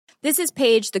This is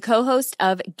Paige, the co-host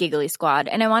of Giggly Squad,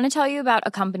 and I want to tell you about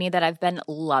a company that I've been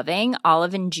loving,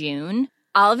 Olive & June.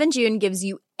 Olive & June gives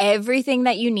you everything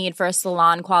that you need for a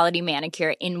salon-quality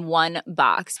manicure in one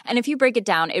box. And if you break it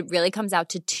down, it really comes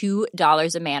out to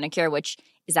 $2 a manicure, which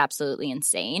is absolutely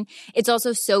insane. It's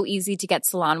also so easy to get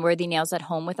salon-worthy nails at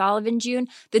home with Olive & June.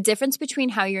 The difference between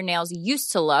how your nails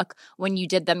used to look when you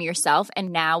did them yourself and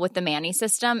now with the Mani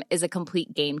system is a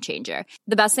complete game changer.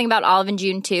 The best thing about Olive &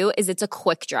 June, too, is it's a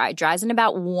quick dry. Dries in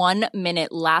about 1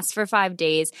 minute, lasts for 5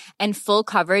 days, and full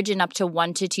coverage in up to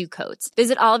 1 to 2 coats.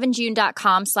 Visit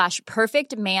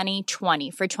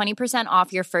oliveandjune.com/perfectmani20 for 20%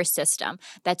 off your first system.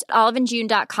 That's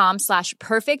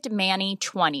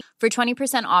oliveandjune.com/perfectmani20 for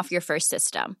 20% off your first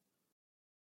system.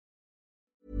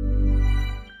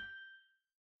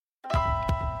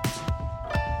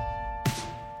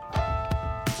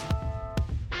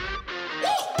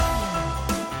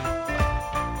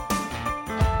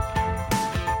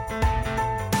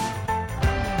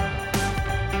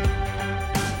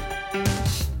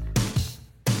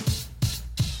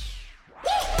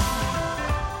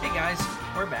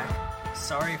 We're back.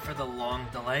 Sorry for the long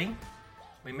delay.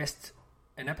 We missed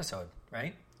an episode,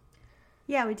 right?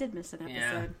 Yeah, we did miss an episode.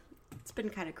 Yeah. It's been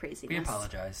kind of crazy. We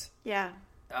apologize. Yeah.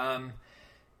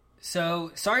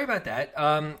 So sorry about that.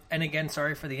 And again,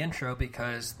 sorry for the intro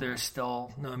because there's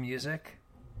still no music.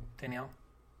 Danielle?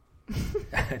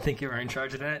 I think you were in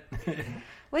charge of that.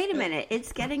 Wait a minute.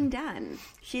 It's getting done.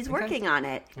 She's working on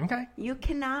it. Okay. You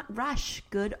cannot rush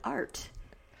good art.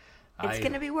 It's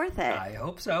going to be worth it. I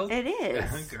hope so. It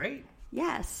is. Great.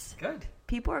 Yes. Good.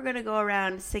 People are going to go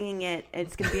around singing it. And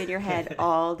it's going to be in your head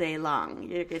all day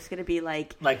long. It's going to be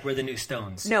like we're the new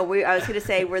Stones. No, I was going to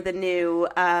say we're the new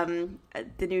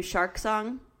shark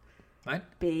song.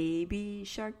 What? Baby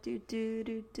shark do do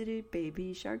do do do.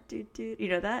 Baby shark do do. You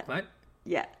know that? What?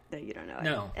 Yeah. No, you don't know it.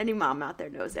 No. Any mom out there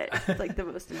knows it. It's like the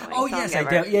most annoying Oh, song yes, ever.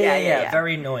 I do. Yeah.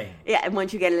 Very annoying. Yeah, and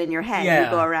once you get it in your head, you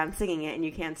go around singing it and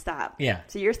you can't stop. Yeah.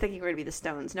 So you're thinking we're going to be the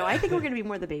Stones. No, I think we're going to be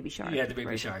more the Baby Shark. Yeah, the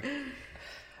Baby Shark.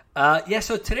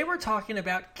 So today we're talking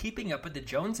about keeping up with the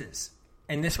Joneses.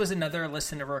 And this was another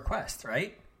listener request,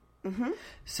 right? Mm-hmm.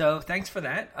 So thanks for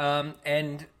that.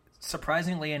 And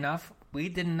surprisingly enough, we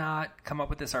did not come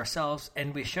up with this ourselves,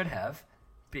 and we should have.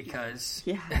 Because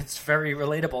it's very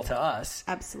relatable to us.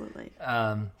 Absolutely.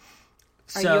 Are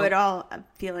you at all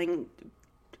feeling?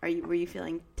 Were you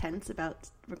feeling tense about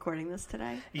recording this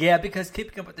today? Yeah, because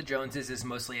keeping up with the Joneses is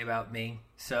mostly about me.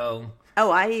 So.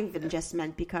 Oh, I even just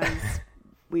meant because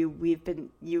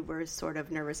you were sort of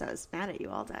nervous. I was mad at you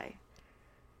all day.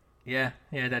 Yeah,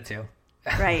 that too.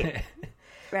 Right.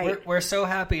 Right. We're so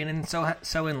happy and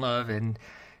so in love, and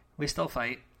we still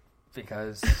fight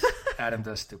because Adam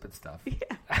does stupid stuff. Yeah.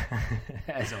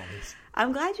 As always.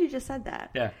 I'm glad you just said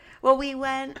that. Yeah. Well, we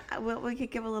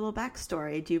could give a little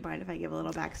backstory. Do you mind if I give a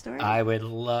little backstory? I would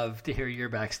love to hear your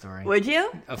backstory. Would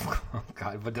you? Oh,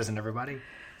 God. But doesn't everybody?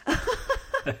 Well,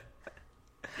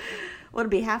 it'll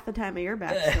be half the time of your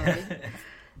backstory.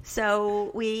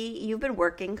 So you've been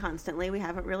working constantly. We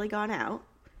haven't really gone out.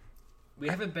 We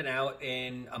haven't been out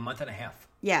in a month and a half.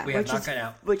 Yeah. We have not gone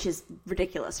out. Which is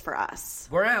ridiculous for us.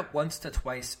 We're out once to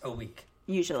twice a week.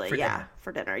 Usually,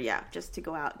 for dinner, just to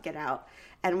go out, get out.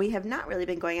 And we have not really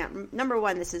been going out. Number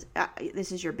one, this is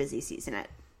your busy season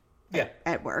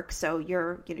at work, so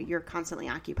you're constantly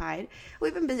occupied.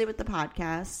 We've been busy with the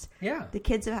podcast. Yeah, the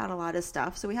kids have had a lot of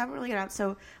stuff, so we haven't really gone out.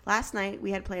 So last night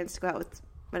we had plans to go out with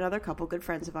another couple good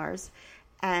friends of ours,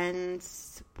 and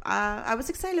I was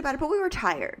excited about it, but we were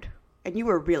tired. And you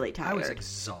were really tired. I was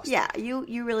exhausted. Yeah,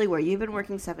 you really were. You've been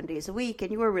working 7 days a week,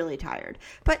 and you were really tired.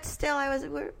 But still, I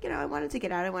wanted to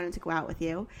get out. I wanted to go out with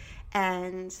you,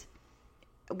 and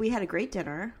we had a great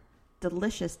dinner,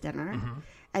 delicious dinner. Mm-hmm.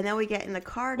 And then we get in the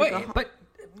car to go home. But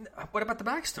what about the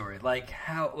backstory?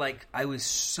 I was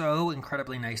so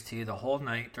incredibly nice to you the whole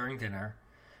night during dinner.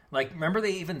 Remember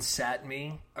they even sat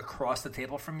me across the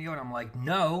table from you, and I'm like,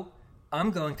 no,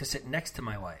 I'm going to sit next to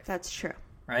my wife. That's true.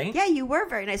 Right? Yeah, you were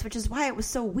very nice, which is why it was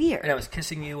so weird. And I was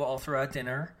kissing you all throughout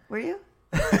dinner. Were you?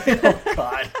 Oh,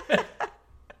 God.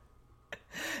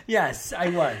 Yes, I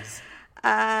was.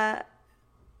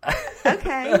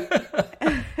 Okay.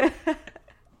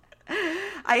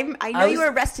 I know you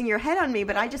were resting your head on me,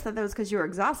 but I just thought that was because you were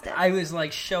exhausted. I was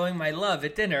showing my love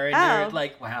at dinner, and you're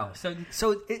like, wow. So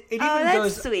it even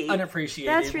goes sweet.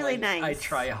 Unappreciated. That's really nice. I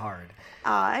try hard.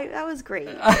 That was great.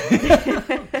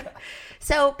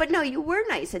 So, but no, you were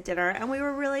nice at dinner, and we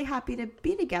were really happy to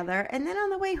be together. And then on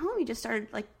the way home, you just started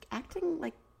acting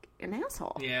like an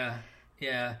asshole. Yeah.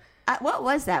 What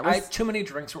was that? Too many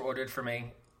drinks were ordered for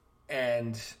me,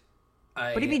 and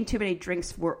What do you mean too many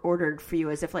drinks were ordered for you?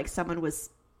 As if someone was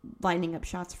lining up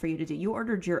shots for you to do. You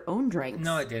ordered your own drinks.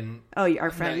 No, I didn't. Oh, our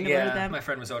friend ordered them? My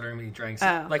friend was ordering me drinks.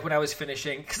 Oh. Like when I was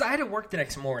finishing, because I had to work the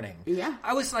next morning. Yeah.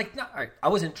 I was like, I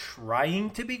wasn't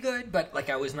trying to be good, but like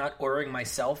I was not ordering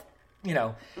myself,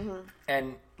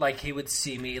 and like he would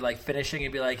see me like finishing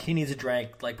and be like, he needs a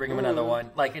drink, like bring him another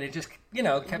one. Like, and it just,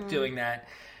 kept doing that.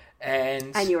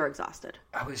 And you were exhausted.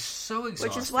 I was so exhausted.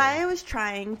 Which is why I was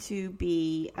trying to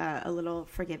be a little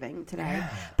forgiving today. Yeah.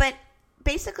 But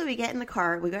basically, we get in the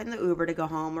car, we got in the Uber to go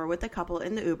home. We're with a couple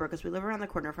in the Uber because we live around the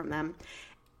corner from them.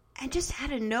 And just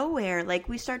out of nowhere, like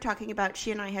we start talking about, she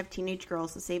and I have teenage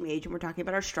girls the same age, and we're talking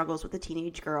about our struggles with the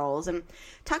teenage girls and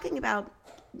talking about,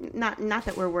 not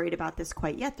that we're worried about this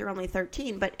quite yet, they're only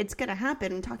 13, but it's going to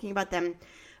happen, and talking about them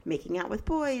making out with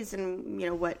boys and,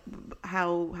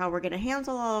 how we're going to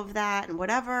handle all of that and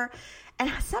whatever.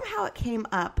 And somehow it came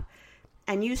up,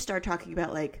 and you start talking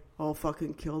about like, I'll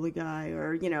fucking kill the guy,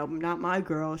 or, not my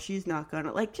girl, she's not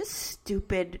gonna, like, just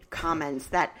stupid comments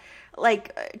that,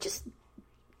 like, just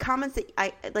comments that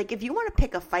I, like, if you want to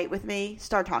pick a fight with me,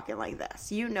 start talking like this,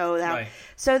 that. Right.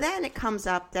 So then it comes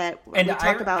up that and we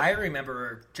talk about. I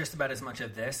remember just about as much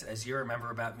of this as you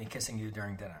remember about me kissing you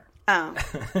during dinner. Oh,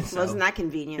 wasn't that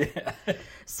convenient? Yeah.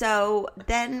 So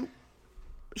then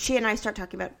she and I start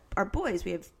talking about our boys.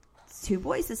 We have 2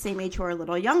 boys the same age who are a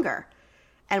little younger.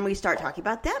 And we start talking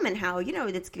about them and how,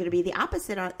 it's going to be the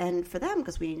opposite end for them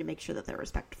because we need to make sure that they're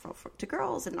respectful to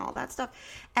girls and all that stuff.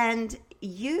 And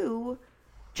you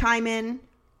chime in,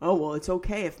 oh, well, it's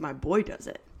okay if my boy does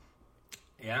it.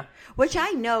 Yeah. Which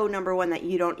I know, number one, that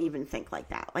you don't even think like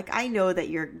that. Like, I know that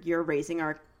you're raising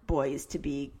our boys to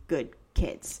be good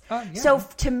kids. Yeah. So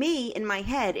to me, in my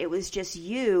head, it was just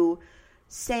you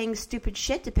saying stupid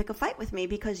shit to pick a fight with me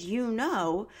because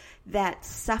that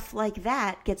stuff like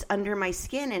that gets under my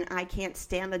skin and I can't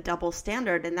stand a double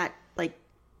standard and that, like,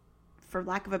 for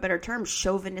lack of a better term,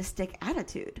 chauvinistic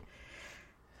attitude.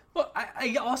 Well,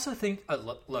 I also think,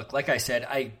 look, like I said,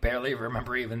 I barely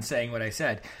remember even saying what I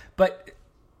said, but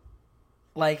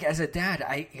like as a dad,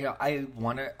 I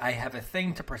have a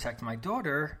thing to protect my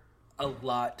daughter a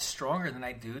lot stronger than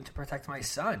I do to protect my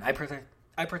son. I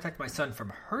protect my son from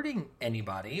hurting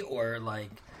anybody or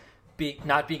like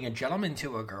not being a gentleman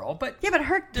to a girl. But yeah, but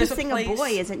her kissing a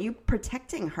boy isn't you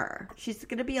protecting her. She's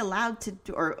going to be allowed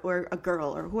to, or a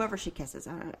girl or whoever she kisses.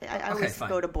 I always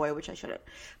go to boy, which I shouldn't.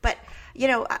 But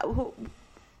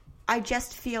I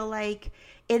just feel like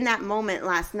in that moment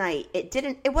last night,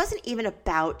 it wasn't even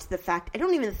about the fact. I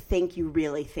don't even think you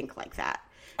really think like that.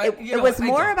 It was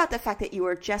more about the fact that you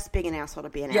were just being an asshole to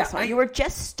be an asshole. You were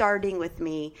just starting with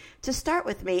me to start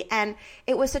with me. And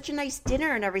it was such a nice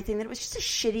dinner and everything that it was just a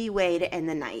shitty way to end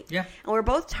the night. Yeah. And we're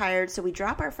both tired, so we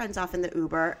drop our friends off in the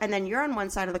Uber. And then you're on one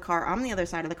side of the car, I'm on the other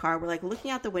side of the car. We're like looking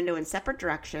out the window in separate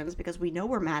directions because we know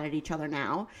we're mad at each other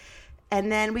now.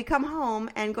 And then we come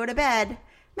home and go to bed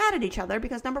mad at each other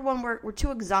because, number one, we're too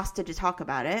exhausted to talk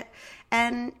about it.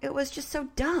 And it was just so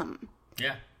dumb.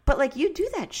 Yeah. But, like, you do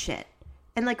that shit.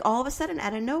 And, like, all of a sudden,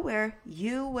 out of nowhere,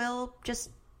 you will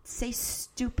just say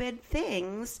stupid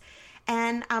things.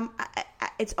 And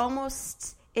it's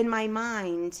almost, in my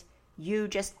mind, you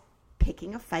just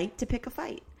picking a fight to pick a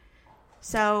fight.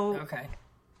 So, okay.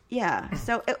 Yeah.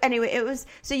 So, anyway,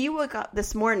 so you woke up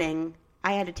this morning.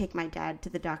 I had to take my dad to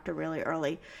the doctor really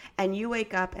early. And you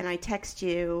wake up, and I text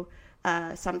you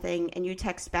something, and you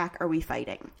text back, are we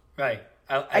fighting? Right.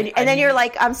 And then you're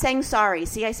like, I'm saying sorry.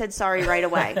 See, I said sorry right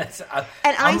away.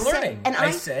 I'm learning.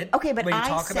 I said, okay, but when you I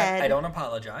talk said, about, I don't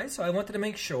apologize. So I wanted to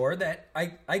make sure that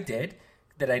I did,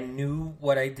 that I knew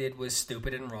what I did was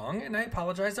stupid and wrong, and I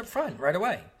apologized up front right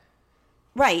away.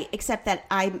 Right, except that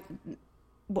I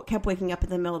kept waking up in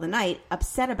the middle of the night,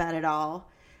 upset about it all.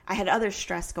 I had other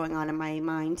stress going on in my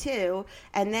mind, too.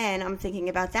 And then I'm thinking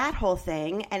about that whole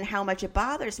thing and how much it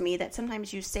bothers me that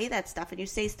sometimes you say that stuff, and you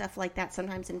say stuff like that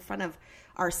sometimes in front of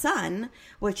our son,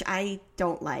 which I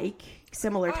don't like,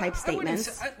 similar type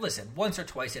statements. Listen, once or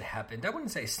twice it happened. I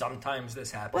wouldn't say sometimes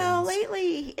this happens. Well,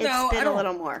 lately it's been a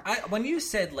little more. When you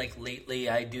said, like, lately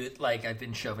I do, like, I've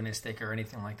been chauvinistic or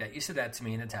anything like that, you said that to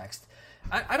me in a text.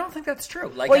 I don't think that's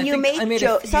true. Like, well, I made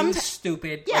a few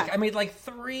stupid. Yeah. Like, I made like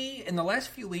 3 in the last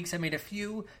few weeks. I made a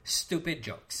few stupid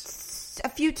jokes. A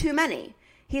few too many.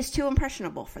 He's too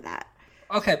impressionable for that.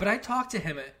 Okay, but I talked to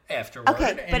him afterward.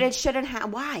 Okay, but it shouldn't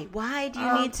have. Why? Why do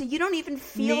you need to? You don't even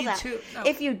feel that. No.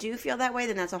 If you do feel that way,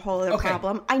 then that's a whole other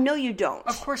problem. I know you don't.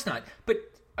 Of course not. But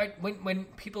when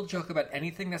people joke about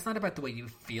anything, that's not about the way you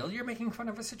feel. You're making fun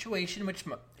of a situation which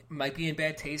might be in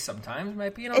bad taste sometimes,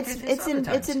 might be in okay taste other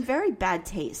times. It's in very bad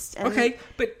taste. And, okay,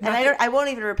 but I won't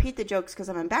even repeat the jokes because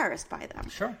I'm embarrassed by them.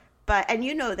 Sure. But, and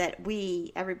you know that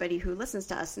everybody who listens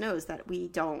to us knows that we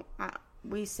don't,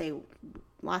 we say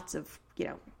lots of,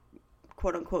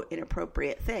 quote unquote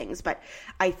inappropriate things. But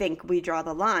I think we draw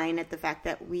the line at the fact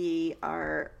that we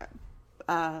are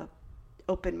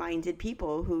open-minded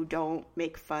people who don't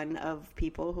make fun of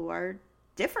people who are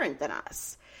different than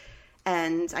us.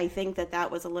 And I think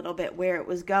that was a little bit where it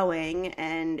was going,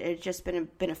 and it's just been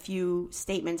a few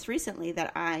statements recently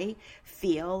that I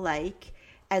feel like,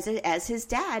 as his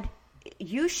dad,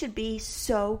 you should be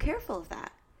so careful of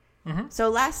that. Mm-hmm. So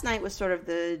last night was sort of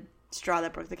the straw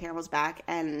that broke the camel's back,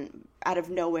 and out of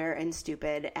nowhere and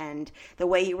stupid, and the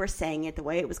way you were saying it, the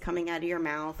way it was coming out of your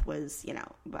mouth was,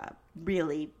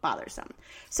 really bothersome.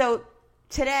 So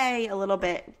today, a little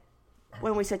bit,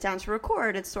 when we sit down to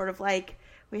record, it's sort of like,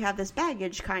 we have this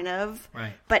baggage kind of,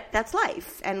 right. But that's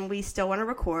life, and we still want to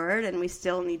record, and we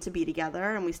still need to be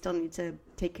together, and we still need to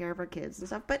take care of our kids and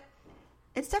stuff. But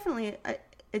it's definitely,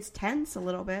 it's tense a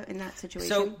little bit in that situation.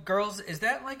 So, girls, is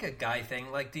that like a guy thing?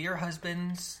 Like, do your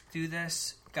husbands do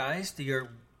this? Guys, do your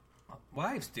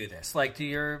wives do this? Like,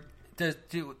 do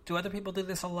other people do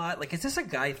this a lot? Like, is this a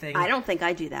guy thing? I don't think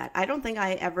I do that. I don't think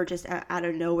I ever just out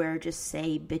of nowhere just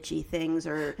say bitchy things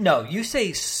or... No, you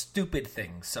say stupid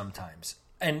things sometimes.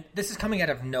 And this is coming out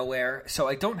of nowhere, so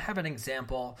I don't have an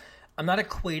example. I'm not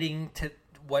equating to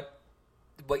what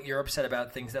you're upset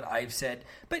about, things that I've said.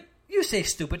 But you say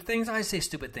stupid things, I say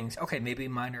stupid things. Okay, maybe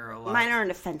mine are a lot. Mine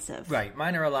aren't offensive. Right,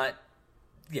 mine are a lot.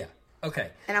 Yeah, okay.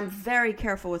 And I'm very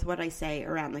careful with what I say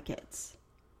around the kids.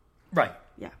 Right.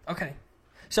 Yeah. Okay.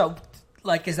 So,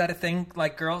 like, is that a thing?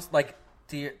 Like, girls, like,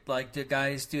 do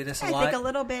guys do this a lot? I think a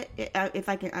little bit.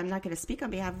 I'm not going to speak on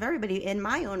behalf of everybody. In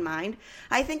my own mind,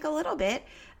 I think a little bit.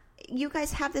 You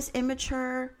guys have this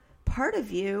immature part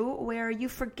of you where you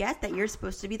forget that you're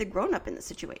supposed to be the grown-up in the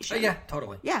situation. Yeah,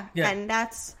 totally. Yeah, and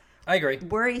that's. I agree.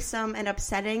 Worrisome and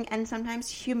upsetting, and sometimes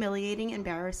humiliating,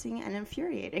 embarrassing, and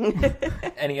infuriating.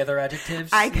 Any other adjectives?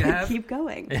 I could keep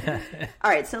going.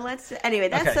 All right, so let's. Anyway,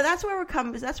 that's where we're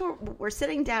coming. That's where we're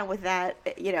sitting down with that.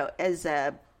 As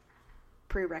a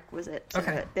prerequisite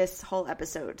to this whole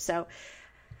episode. So,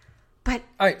 but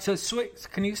all right. So,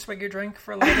 can you swig your drink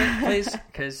for a little bit, please?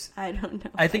 Because I don't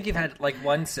know. I think you've had like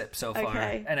one sip so far,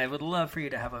 and I would love for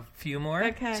you to have a few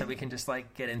more, so we can just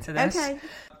like get into this. Okay.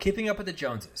 Keeping Up with the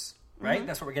Joneses, right? Mm-hmm.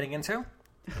 That's what we're getting into.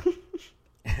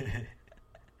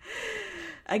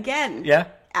 Again. Yeah.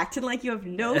 Acting like you have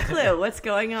no clue what's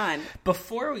going on.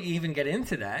 Before we even get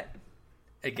into that,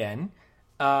 again,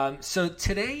 so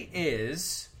today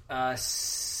is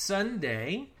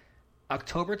Sunday,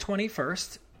 October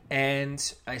 21st,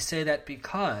 and I say that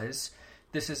because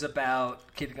this is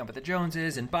about keeping up with the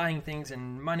Joneses and buying things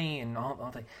and money and all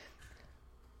that.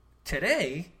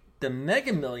 Today, the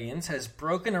Mega Millions has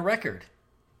broken a record,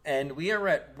 and we are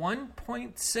at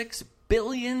 $1.6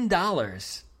 billion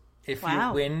if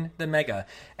you win the Mega.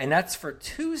 And that's for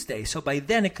Tuesday, so by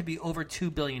then it could be over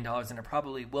 $2 billion, and it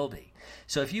probably will be.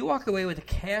 So if you walk away with a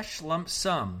cash lump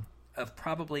sum of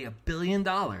probably $1 billion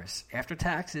after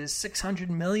taxes, $600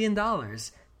 million,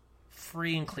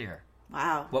 free and clear.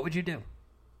 Wow. What would you do?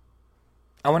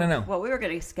 I want to know. Well, we were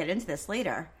going to get into this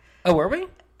later. Oh, were we?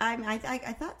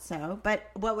 I thought so, but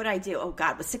what would I do? Oh,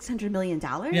 God, with $600 million?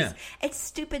 Yeah. It's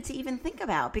stupid to even think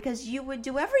about because you would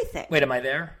do everything. Wait, am I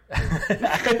there?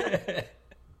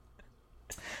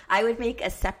 I would make a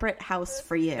separate house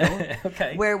for you.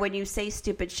 Okay. Where when you say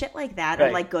stupid shit like that,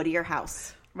 I'm like, go to your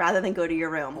house rather than go to your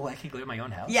room. Oh, I can go to my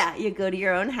own house? Yeah, you go to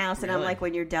your own house, and really? I'm like,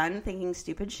 when you're done thinking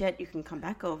stupid shit, you can come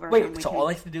back over. Wait, so all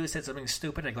I have to do is say something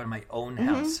stupid, I go to my own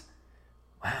house?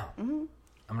 Wow. Mm-hmm.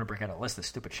 I'm going to break out a list of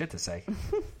stupid shit to say.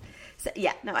 So,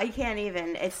 yeah, no, I can't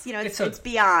even. It's it's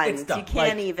beyond. It's dumb. You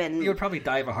can't even. You would probably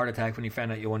die of a heart attack when you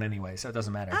found out you won anyway, so it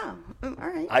doesn't matter. Oh, all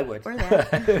right. I would. Or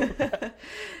that.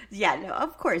 Yeah, no,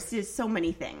 of course. There's so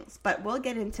many things, but we'll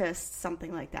get into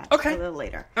something like that a little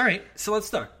later. All right, so let's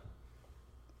start.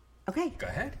 Okay. Go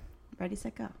ahead. Ready,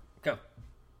 set, go. Go.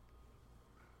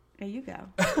 There you go.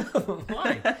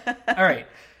 Why? All right.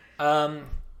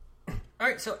 All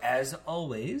right, so as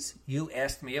always, you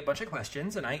asked me a bunch of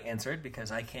questions, and I answered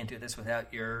because I can't do this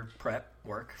without your prep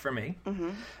work for me.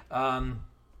 Mm-hmm.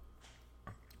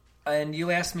 And you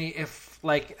asked me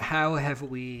how have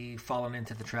we fallen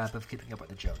into the trap of keeping up with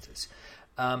the Joneses?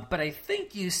 But I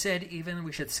think you said even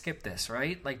we should skip this,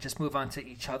 right? Like, just move on to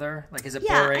each other? Like, is it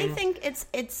boring? Yeah, I think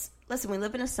it's listen, we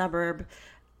live in a suburb,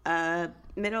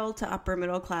 middle to upper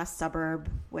middle class suburb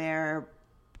where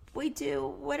we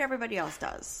do what everybody else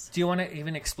does. Do you want to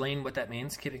even explain what that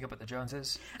means, keeping up with the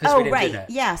Joneses? Oh, right.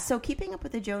 Yeah, so keeping up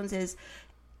with the Joneses,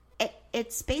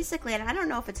 it's basically, and I don't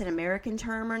know if it's an American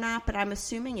term or not, but I'm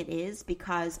assuming it is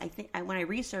because I think when I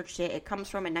researched it, it comes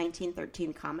from a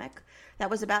 1913 comic that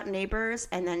was about neighbors,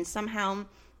 and then somehow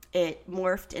it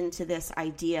morphed into this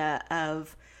idea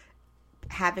of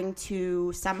having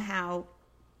to somehow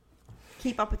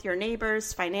keep up with your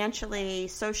neighbors financially,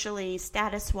 socially,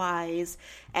 status-wise,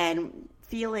 and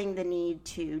feeling the need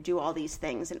to do all these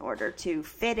things in order to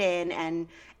fit in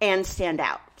and stand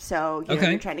out. So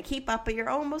you're trying to keep up, but you're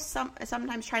almost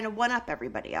sometimes trying to one-up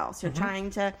everybody else. You're trying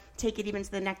to take it even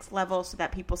to the next level so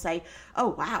that people say, oh,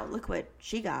 wow, look what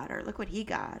she got, or look what he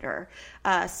got. Or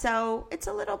so it's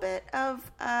a little bit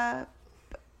of,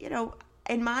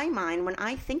 in my mind, when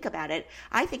I think about it,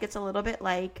 I think it's a little bit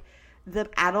like the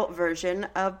adult version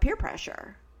of peer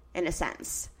pressure, in a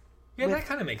sense. Yeah, that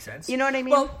kind of makes sense. You know what I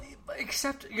mean? Well,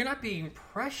 except you're not being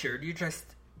pressured. You just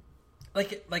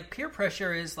like peer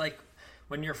pressure is like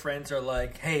when your friends are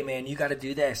like, "Hey, man, you got to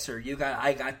do this," or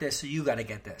I got this, so you got to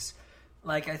get this."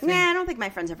 Like I think. Yeah, I don't think my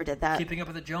friends ever did that. Keeping up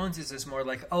with the Joneses is more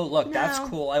like, "Oh, look, that's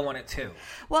cool. I want it too."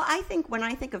 Well, I think when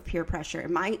I think of peer pressure,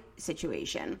 in my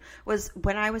situation was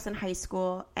when I was in high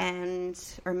school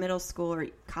or middle school or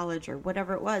college or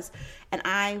whatever it was, and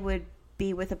I would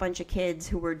be with a bunch of kids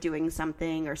who were doing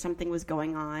something or something was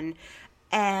going on,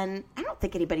 and I don't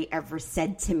think anybody ever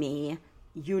said to me,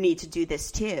 you need to do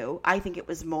this too. I think it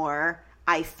was more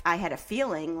I had a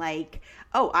feeling like,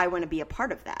 oh, I want to be a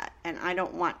part of that, and I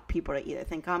don't want people to either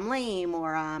think I'm lame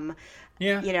or not,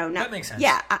 that makes sense.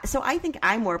 Yeah, so I think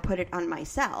I more put it on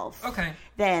myself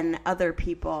than other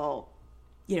people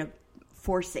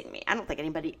forcing me. I don't think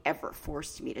anybody ever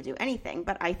forced me to do anything,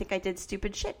 but I think I did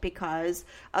stupid shit because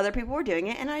other people were doing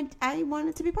it, and I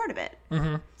wanted to be part of it.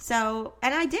 Mm-hmm. So,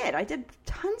 and I did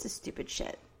tons of stupid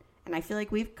shit, and I feel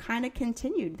like we've kind of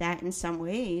continued that in some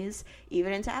ways,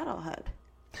 even into adulthood.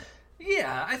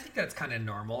 Yeah, I think that's kind of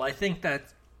normal. I think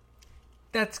that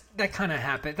kind of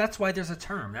happened. That's why there's a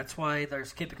term. That's why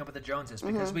there's keeping up with the Joneses,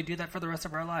 because we do that for the rest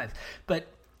of our lives. But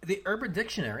the Urban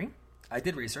Dictionary, I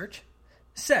did research,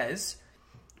 says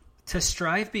to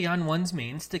strive beyond one's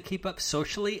means to keep up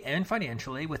socially and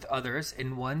financially with others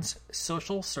in one's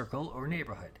social circle or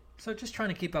neighborhood. So just trying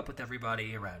to keep up with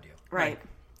everybody around you. Right.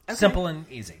 Okay. Simple and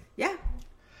easy. Yeah.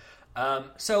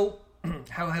 So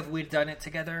how have we done it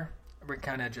together? We're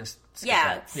kind of just...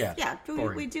 Yeah.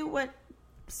 We do what...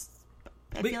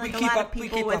 I feel like a lot of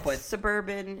people with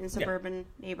suburban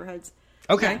neighborhoods.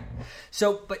 Okay. Yeah.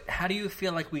 So, but how do you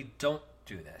feel like we don't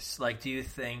do this? Like, do you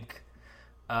think...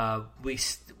 we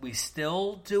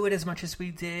still do it as much as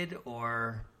we did,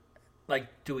 or like,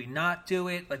 do we not do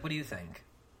it? Like, what do you think?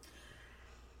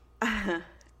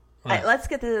 All right, let's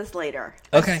get to this later.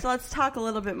 Okay. So let's talk a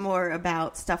little bit more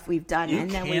about stuff we've done, and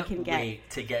then we can wait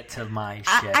to get to my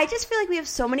shit. I just feel like we have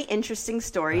so many interesting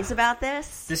stories about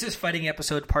this. This is Fighting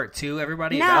Episode Part 2,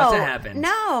 everybody. About to happen.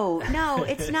 No,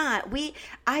 it's not.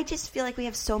 I just feel like we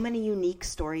have so many unique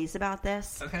stories about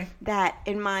this. Okay. That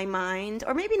in my mind,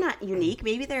 or maybe not unique,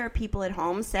 maybe there are people at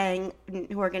home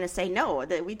who are going to say, no,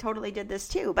 that we totally did this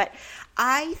too. But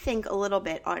I think a little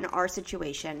bit on our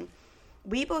situation.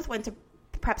 We both went to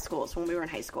prep schools when we were in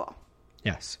high school.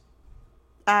 Yes.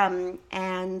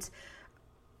 And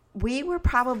we were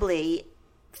probably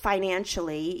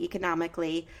financially,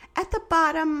 economically, at the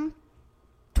bottom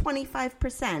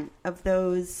 25% of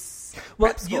those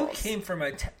prep schools. You came from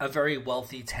a very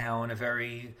wealthy town, a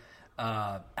very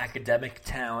academic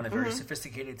town, a very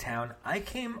sophisticated town. I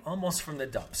came almost from the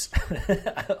dumps.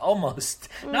 Almost.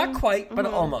 Not quite, but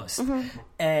almost.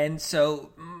 And so,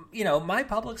 my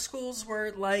public schools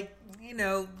were like,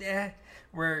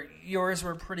 where yours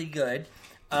were pretty good.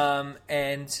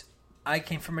 And I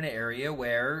came from an area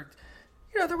where,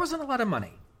 there wasn't a lot of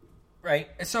money. Right?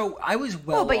 So I was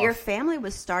well off. But your family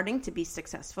was starting to be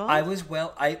successful.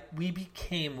 We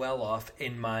became well off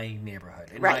in my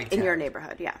neighborhood. In your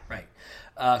neighborhood, yeah. Right.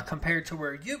 Compared to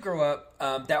where you grew up,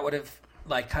 that would have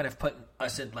kind of put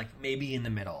us in maybe in the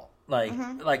middle.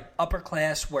 Like upper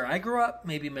class where I grew up,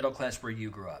 maybe middle class where you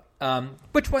grew up,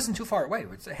 which wasn't too far away.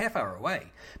 It's a half hour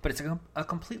away, but it's a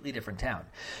completely different town.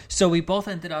 So we both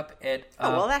ended up at...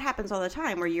 that happens all the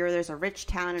time where there's a rich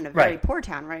town and a very poor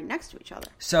town right next to each other.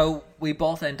 So we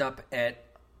both end up at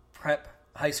prep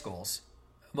high schools.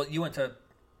 Well, you went to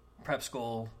prep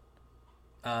school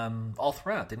all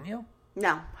throughout, didn't you?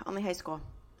 No, only high school.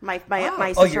 My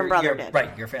sister and brother did.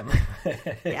 Right, your family.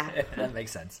 Yeah. That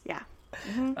makes sense. Yeah.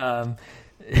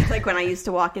 It's like when I used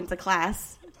to walk into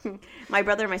class, my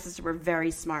brother and my sister were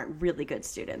very smart, really good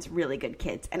students, really good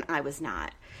kids, and I was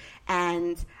not.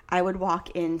 And I would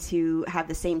walk in to have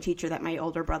the same teacher that my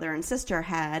older brother and sister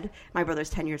had. My brother's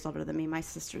 10 years older than me. My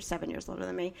sister's 7 years older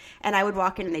than me. And I would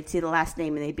walk in and they'd see the last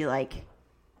name and they'd be like,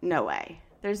 no way.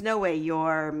 There's no way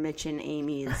you're Mitch and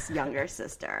Amy's younger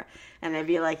sister. And I'd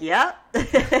be like, yep.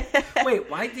 Wait,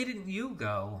 why didn't you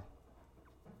go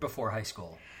before high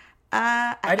school?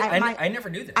 I never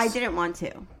knew this. I didn't want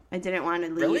to. I didn't want to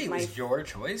leave. Really? It was your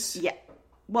choice? Yeah.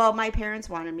 Well, my parents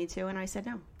wanted me to, and I said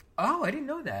no. Oh, I didn't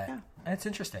know that. Yeah. That's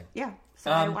interesting. Yeah.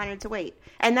 So I wanted to wait.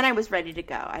 And then I was ready to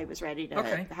go. I was ready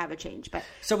to have a change. But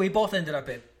so we both ended up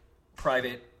at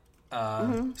private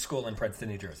school in Princeton,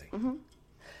 New Jersey. Mm-hmm.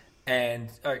 And,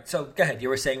 all right, so go ahead. You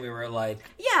were saying we were like...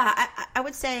 Yeah, I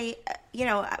would say,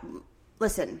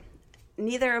 listen,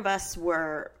 neither of us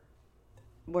were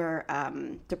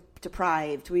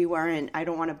deprived. We weren't, I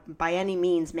don't want to by any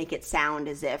means make it sound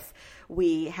as if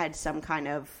we had some kind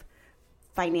of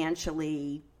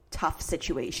financially tough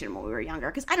situation when we were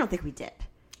younger, because I don't think we did.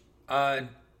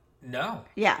 No.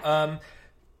 Yeah.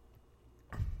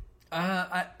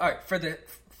 All right, for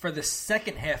the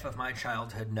second half of my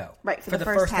childhood, no. Right, for the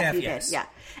first half you did, yeah.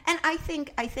 And I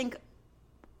think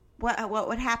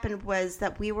what happened was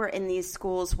that we were in these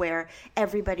schools where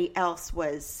everybody else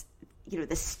was,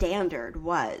 the standard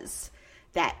was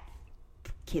that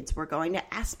kids were going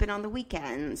to Aspen on the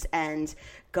weekends and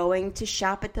going to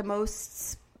shop at the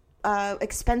most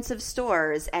expensive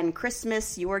stores, and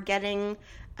Christmas you were getting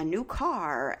a new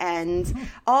car and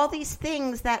all these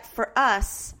things that for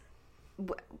us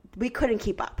we couldn't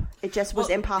keep up. It just was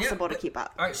impossible to keep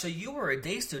up. All right, so you were a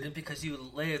day student because you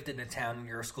lived in the town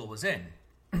your school was in.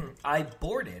 I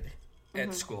boarded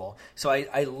at school, so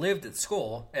I lived at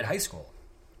school, at high school.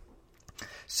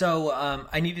 So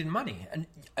I needed money, and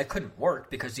I couldn't work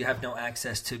because you have no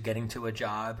access to getting to a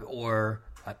job, or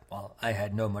I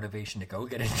had no motivation to go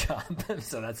get a job,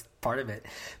 so that's part of it.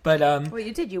 But well,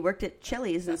 you did. You worked at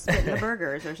Chili's and spit in the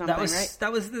burgers or something, right?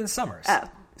 That was in the summers. Oh.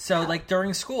 So, like,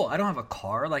 during school, I don't have a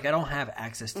car. Like, I don't have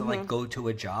access to, like, go to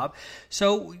a job.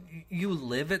 So, you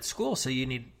live at school. So,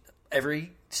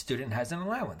 every student has an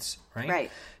allowance, right?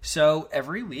 Right. So,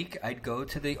 every week, I'd go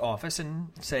to the office and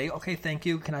say, okay, thank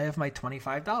you. Can I have my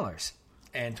 $25?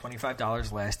 And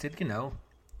 $25 lasted,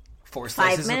 4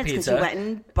 slices 5 minutes of pizza. Because you went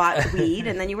and bought weed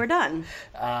and then you were done.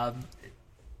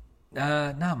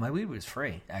 No, my weed was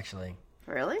free, actually.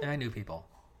 Really? And I knew people.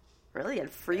 Really? You had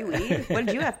free weed? What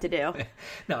did you have to do?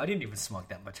 No, I didn't even smoke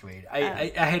that much weed.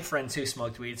 I had friends who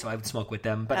smoked weed, so I would smoke with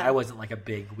them. But I wasn't like a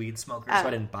big weed smoker, so I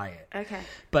didn't buy it. Okay.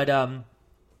 But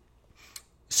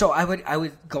so I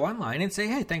would go online and say,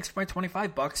 hey, thanks for my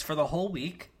 $25 for the whole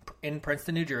week in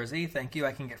Princeton, New Jersey. Thank you.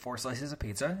 I can get 4 slices of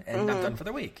pizza, and I'm done for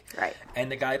the week. Right.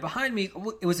 And the guy behind me,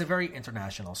 it was a very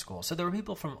international school, so there were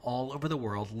people from all over the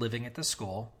world living at the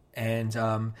school. And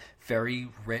very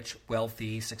rich,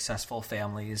 wealthy, successful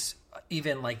families,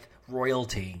 even like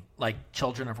royalty, like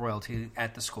children of royalty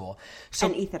at the school. So,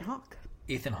 and Ethan Hawke.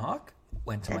 Ethan Hawke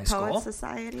went to my Poets school.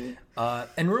 Society.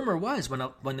 And rumor was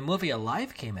when the movie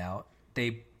Alive came out,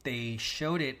 they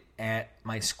showed it at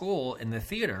my school in the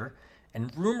theater,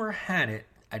 and rumor had it,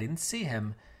 I didn't see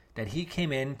him, that he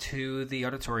came into the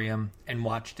auditorium and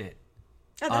watched it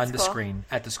on the screen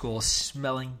at the school,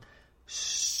 smelling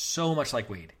so much like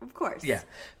weed. Of course. Yeah.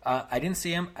 I didn't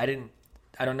see him. I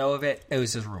don't know of it. It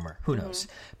was just a rumor. Who knows?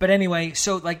 But anyway,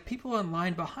 so like people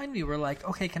online behind me were like,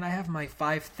 okay, can I have my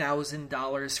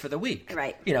 $5,000 for the week?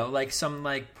 Right. Like some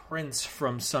like prince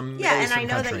from some Middle Eastern and I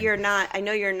know country.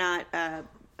 that you're not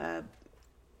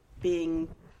being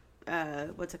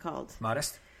what's it called?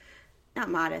 Modest? Not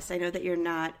modest. I know that you're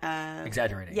not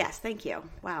exaggerating. Yes, thank you.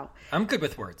 Wow. I'm good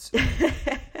with words.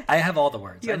 I have all the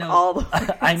words. You have all the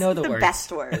words. I know the words. Best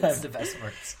words. I have the best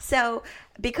words. So,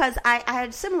 because I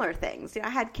had similar things. I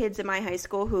had kids in my high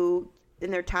school who,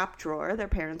 in their top drawer, their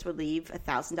parents would leave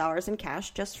 $1,000 in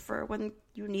cash just for when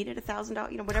you needed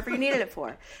 $1,000, whatever you needed it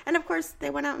for. And of course, they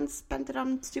went out and spent it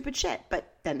on stupid shit.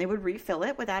 But then they would refill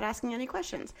it without asking any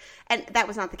questions. And that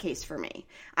was not the case for me.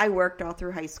 I worked all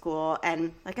through high school.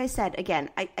 And like I said, again,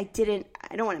 I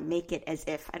don't want to make it as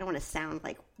if, I don't want to sound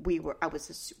like we were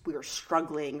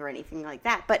struggling or anything like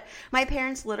that. But my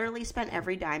parents literally spent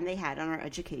every dime they had on our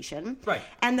education. Right.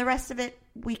 And the rest of it,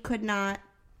 we could not.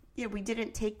 Yeah, we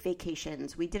didn't take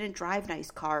vacations. We didn't drive nice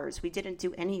cars. We didn't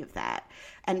do any of that.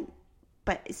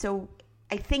 But so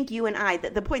I think you and I,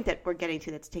 the point that we're getting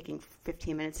to that's taking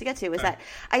 15 minutes to get to is that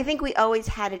I think we always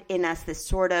had it in us, this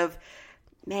sort of,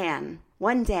 man,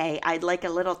 one day I'd like a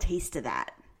little taste of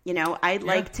that. I'd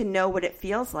like to know what it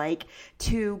feels like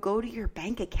to go to your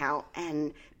bank account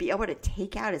and be able to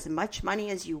take out as much money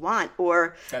as you want,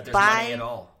 or that there's buy money at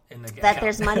all. in the that account.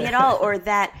 there's money at all, or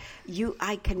that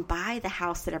I can buy the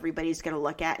house that everybody's going to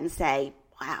look at and say,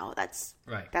 wow, that's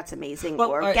amazing.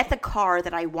 Well, or get the car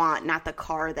that I want, not the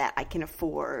car that I can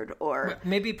afford. Or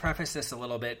maybe preface this a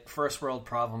little bit. First world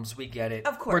problems, we get it.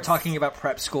 Of course. We're talking about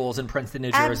prep schools in Princeton,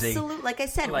 New Jersey. Absolutely. Like I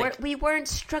said, we weren't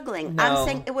struggling. No, I'm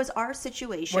saying it was our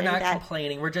situation. We're not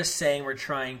complaining. We're just saying we're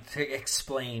trying to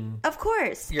explain. Of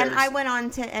course. And I went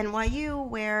on to NYU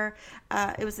where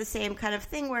it was the same kind of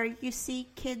thing where you see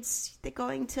kids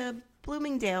going to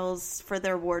Bloomingdale's for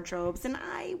their wardrobes, and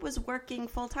I was working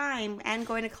full time and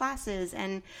going to classes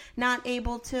and not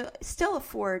able to still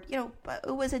afford, but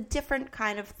it was a different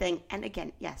kind of thing. And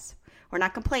again, yes, we're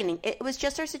not complaining. It was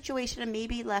just our situation, and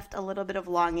maybe left a little bit of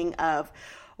longing of,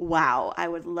 wow, I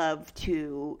would love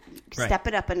to step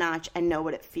it up a notch and know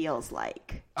what it feels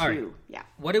like. All right. Yeah.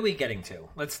 What are we getting to?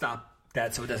 Let's stop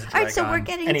that so it doesn't drag on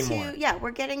anymore. We're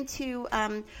getting to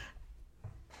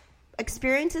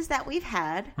experiences that we've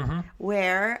had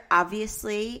where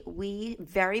obviously we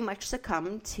very much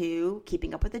succumb to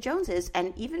keeping up with the Joneses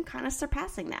and even kind of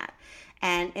surpassing that.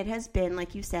 And it has been,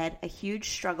 like you said, a huge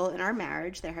struggle in our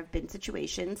marriage. There have been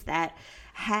situations that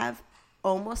have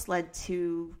almost led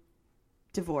to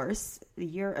divorce, a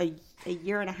year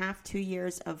and a half, 2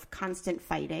 years of constant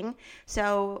fighting.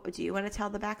 So do you want to tell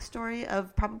the backstory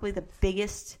of probably the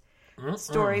biggest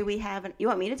story we have? You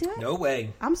want me to do it? No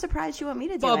way. I'm surprised you want me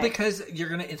to do it. Well, because you're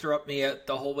going to interrupt me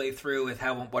the whole way through with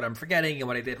what I'm forgetting and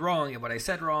what I did wrong and what I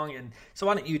said wrong, and so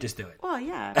why don't you just do it? Well,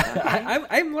 yeah. Okay.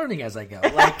 I'm learning as I go.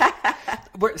 Like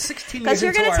we're 16 years into our marriage. Because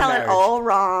you're going to tell it all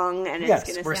wrong, and yes,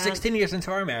 it's going to we're 16 years into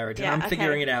our marriage, and I'm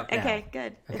figuring it out now. Okay,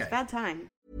 good. Okay. It's about time.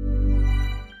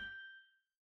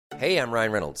 Hey, I'm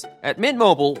Ryan Reynolds. At Mint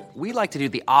Mobile, we like to do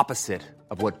the opposite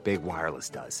of what Big Wireless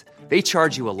does. They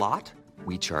charge you a lot.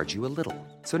 We charge you a little.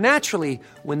 So naturally,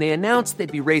 when they announced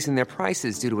they'd be raising their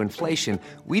prices due to inflation,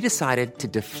 we decided to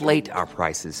deflate our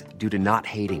prices due to not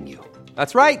hating you.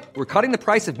 That's right. We're cutting the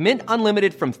price of Mint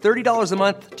Unlimited from $30 a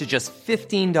month to just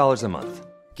 $15 a month.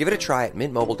 Give it a try at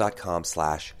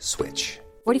mintmobile.com/switch.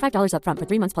 $45 up front for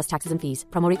 3 months plus taxes and fees.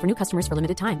 Promo rate for new customers for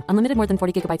limited time. Unlimited more than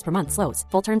 40 gigabytes per month. Slows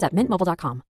full terms at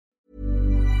mintmobile.com.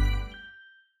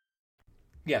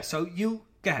 Yeah, so you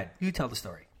go ahead. You tell the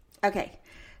story. Okay.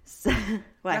 So,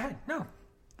 what? Go ahead. No.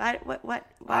 What?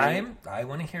 I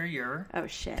want to hear your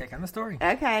shit. take on the story.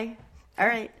 Okay. All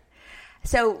right.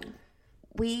 So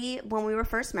when we were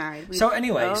first married. So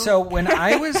when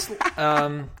I was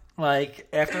like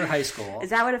after high school.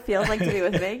 Is that what it feels like to be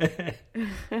with me?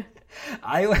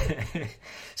 I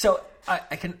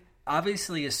can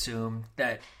obviously assume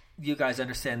that you guys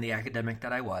understand the academic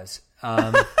that I was.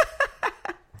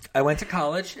 I went to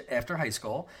college after high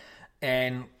school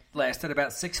and lasted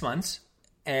about 6 months.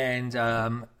 And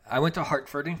I went to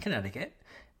Hartford in Connecticut.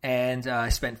 And I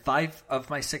spent 5 of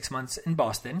my 6 months in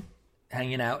Boston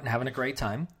hanging out and having a great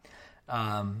time.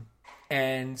 And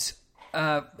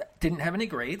didn't have any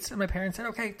grades. And my parents said,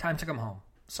 okay, time to come home.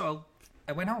 So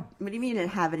I went home. What do you mean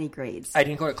didn't have any grades? I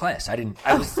didn't go to class. I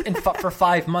was for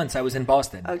 5 months. I was in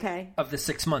Boston. Okay. Of the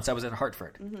 6 months, I was at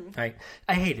Hartford. Mm-hmm. Right.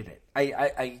 I hated it.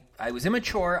 I was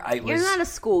immature. You're not a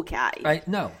school cat.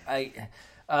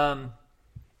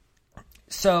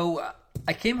 So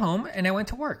I came home and I went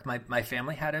to work. My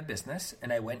family had a business,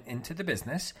 and I went into the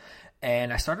business,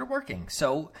 and I started working.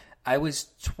 So I was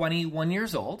 21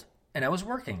 years old, and I was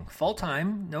working full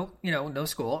time. No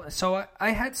school. So I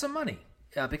had some money.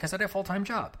 Because I had a full-time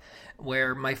job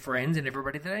where my friends and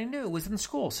everybody that I knew was in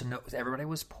school. So everybody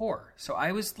was poor. So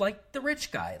I was like the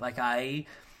rich guy. Like I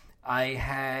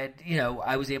had,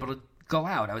 I was able to go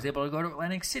out. I was able to go to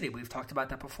Atlantic City. We've talked about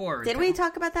that before. Did we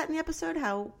talk about that in the episode?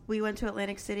 How we went to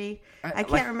Atlantic City? I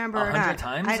can't remember. 100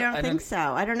 times? I don't think so.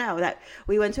 I don't know. That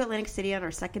we went to Atlantic City on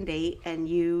our second date, and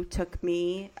you took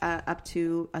me up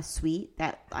to a suite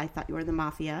that I thought you were in the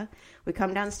mafia. We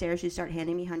come downstairs, you start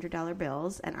handing me $100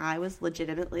 bills, and I was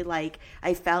legitimately like,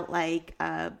 I felt like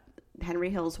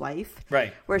Henry Hill's wife.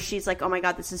 Right. Where she's like, oh my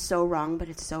God, this is so wrong, but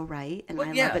it's so right, and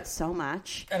I love it so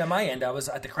much. And on my end, I was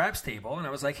at the craps table, and I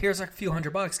was like, here's a few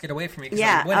 $100, get away from me.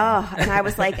 Yeah, and I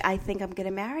was like, I think I'm going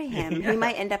to marry him. He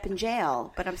might end up in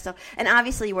jail, but I'm still, and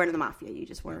obviously you weren't in the mafia, you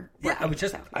just were. Yeah,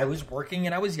 I was working,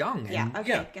 and I was young. And, go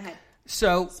ahead.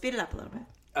 So. Speed it up a little bit.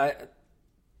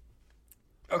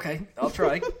 Okay, I'll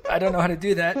try. I don't know how to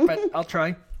do that, but I'll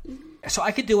try. So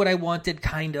I could do what I wanted,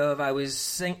 kind of. I was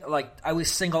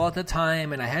single at the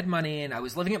time, and I had money, and I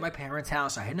was living at my parents'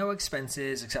 house. I had no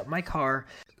expenses except my car.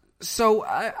 So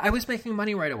I was making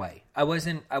money right away. I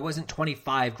wasn't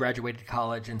 25, graduated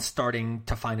college, and starting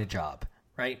to find a job,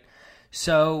 right?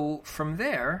 So from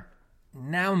there,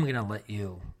 now I'm going to let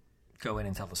you go in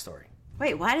and tell the story.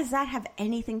 Wait, why does that have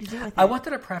anything to do with it? I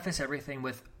wanted to preface everything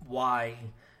with why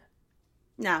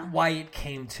No. why it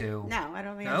came to. No, I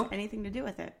don't think it No? has anything to do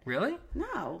with it. Really?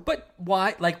 No. But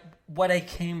why? Like what I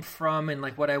came from and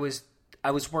like what I was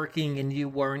working and you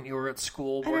weren't. You were at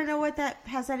school. I don't know what that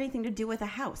has anything to do with a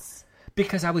house.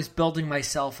 Because I was building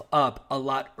myself up a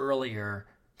lot earlier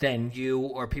than you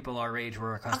or people our age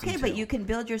were accustomed to. Okay, but you can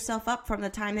build yourself up from the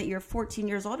time that you're 14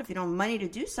 years old. If you don't have money to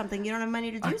do something, you don't have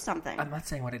money to do something. I'm not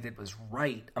saying what I did was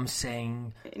right. I'm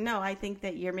saying... No, I think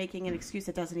that you're making an excuse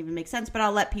that doesn't even make sense, but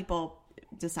I'll let people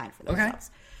decide for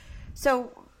themselves. Okay.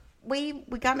 So we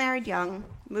got married young,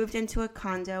 moved into a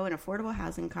condo, an affordable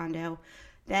housing condo.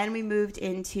 Then we moved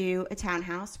into a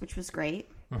townhouse, which was great.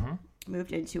 Mm-hmm.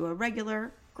 Moved into a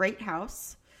regular, great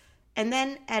house. And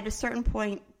then at a certain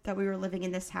point that we were living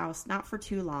in this house, not for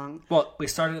too long. Well, we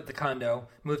started at the condo,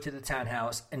 moved to the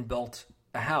townhouse, and built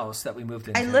a house that we moved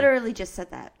into. I literally just said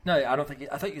that. No, I don't think...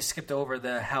 I thought you skipped over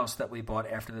the house that we bought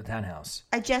after the townhouse.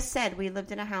 I just said we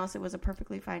lived in a house. It was a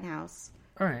perfectly fine house.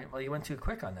 All right. Well, you went too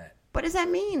quick on that. What does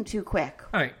that mean, too quick?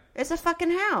 All right. It's a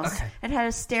fucking house. Okay. It had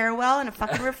a stairwell and a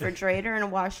fucking refrigerator and a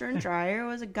washer and dryer. It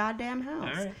was a goddamn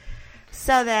house. All right.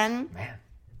 So then... Man.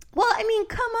 Well, I mean,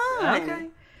 come on. Okay.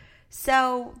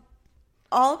 So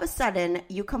all of a sudden,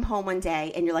 you come home one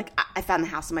day and you're like, I found the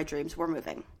house of my dreams. We're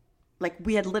moving. Like,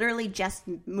 we had literally just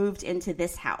moved into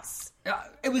this house.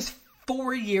 It was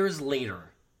 4 years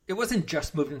later. It wasn't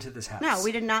just moved into this house. No,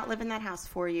 we did not live in that house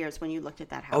 4 years when you looked at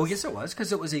that house. Oh, yes, it was.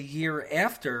 Because it was a year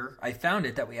after I found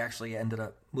it that we actually ended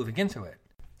up moving into it.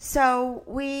 So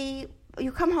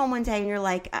you come home one day and you're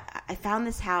like, I found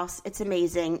this house. It's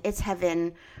amazing. It's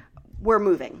heaven. We're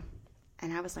moving.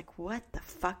 And I was like, what the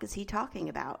fuck is he talking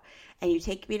about? And you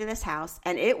take me to this house,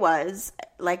 and it was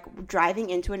like driving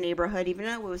into a neighborhood, even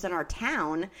though it was in our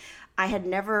town. I had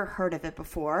never heard of it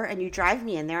before. And you drive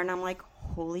me in there, and I'm like,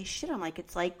 holy shit. I'm like,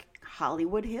 it's like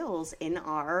Hollywood Hills in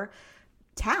our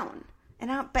town.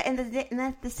 And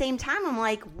at the same time, I'm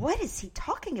like, what is he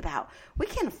talking about? We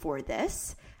can't afford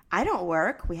this. I don't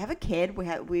work. We have a kid.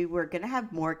 We were going to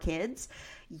have more kids.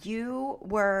 You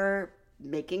were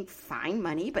making fine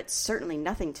money, but certainly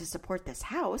nothing to support this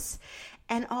house.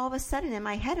 And all of a sudden in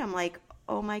my head, I'm like,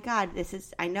 oh my God,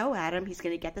 I know Adam, he's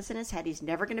going to get this in his head. He's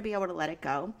never going to be able to let it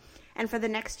go. And for the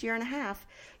next year and a half,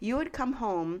 you would come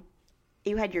home,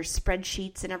 you had your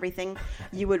spreadsheets and everything.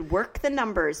 You would work the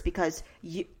numbers because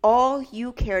all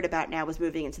you cared about now was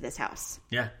moving into this house.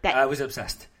 Yeah, I was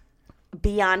obsessed.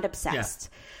 Beyond obsessed.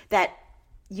 Yeah. That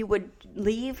you would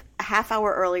leave a half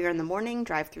hour earlier in the morning,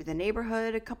 drive through the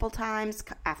neighborhood a couple times.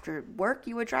 After work,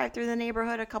 you would drive through the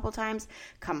neighborhood a couple times,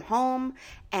 come home,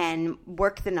 and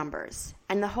work the numbers.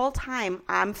 And the whole time,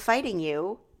 I'm fighting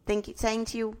you, saying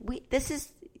to you,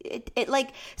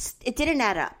 it didn't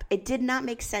add up. It did not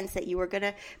make sense that you were going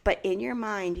to, but in your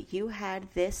mind, you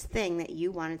had this thing that you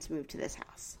wanted to move to this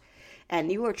house. And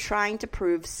you were trying to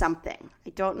prove something.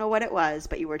 I don't know what it was,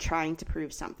 but you were trying to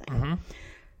prove something. Mm-hmm.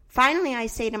 Finally, I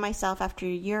say to myself, after a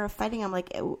year of fighting, I'm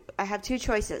like, I have two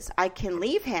choices. I can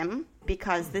leave him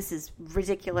because this is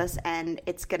ridiculous and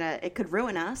it could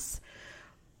ruin us.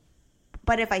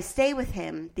 But if I stay with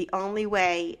him, the only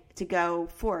way to go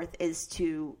forth is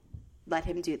to let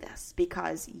him do this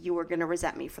because you were going to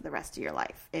resent me for the rest of your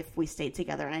life if we stayed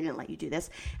together and I didn't let you do this.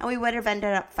 And we would have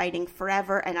ended up fighting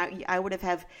forever. And I would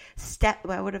have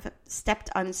stepped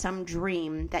on some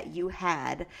dream that you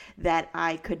had that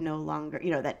I could no longer,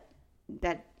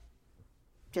 that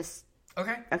just.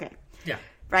 Okay. Yeah.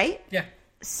 Right? Yeah.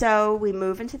 So we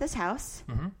move into this house.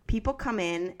 Mm-hmm. People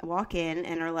walk in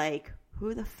and are like,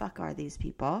 who the fuck are these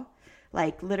people?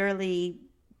 Like literally,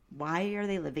 why are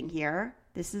they living here?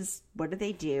 What do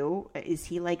they do? Is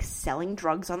he like selling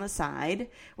drugs on the side?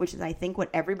 Which is, I think, what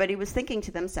everybody was thinking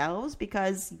to themselves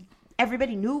because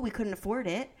everybody knew we couldn't afford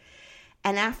it.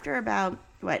 And after about,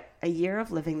 a year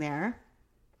of living there,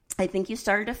 I think you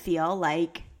started to feel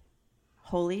like,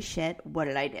 holy shit, what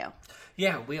did I do?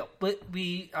 Yeah, all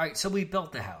right, so we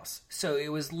built the house. So it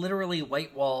was literally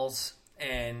white walls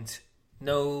and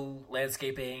no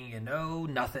landscaping and no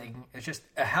nothing. It's just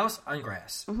a house on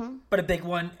grass, mm-hmm. but a big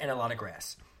one and a lot of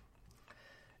grass.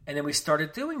 And then we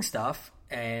started doing stuff,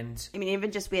 and I mean,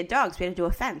 even just we had dogs. We had to do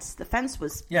a fence. The fence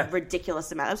was a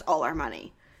ridiculous amount. That was all our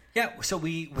money. Yeah, so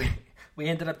we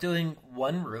ended up doing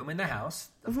one room in the house,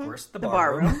 of mm-hmm. course, the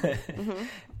bar room. mm-hmm.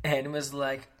 And it was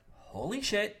like, holy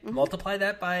shit, mm-hmm. multiply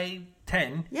that by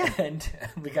 10, and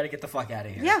we got to get the fuck out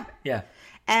of here. Yeah. Yeah.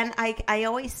 And I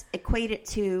always equate it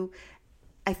to,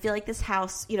 I feel like this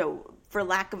house, for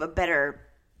lack of a better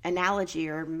analogy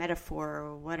or metaphor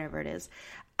or whatever it is,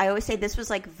 I always say this was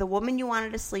like the woman you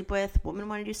wanted to sleep with,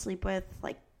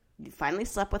 like you finally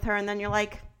slept with her, and then you're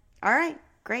like, all right,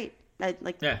 great.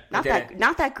 Not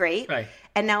that great. Right.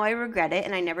 And now I regret it,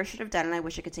 and I never should have done it. I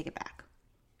wish I could take it back.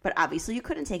 But obviously you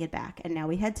couldn't take it back. And now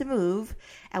we had to move,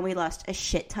 and we lost a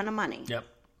shit ton of money. Yep.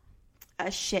 A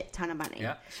shit ton of money.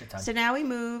 Yeah, shit ton. So now we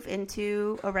move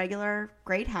into a regular,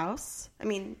 great house. I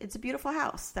mean, it's a beautiful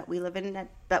house that we live in.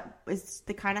 That is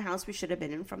the kind of house we should have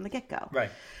been in from the get-go. Right.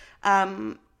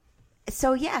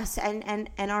 So yes, and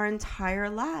our entire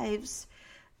lives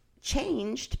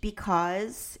changed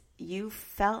because you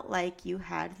felt like you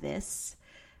had this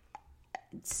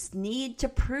need to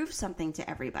prove something to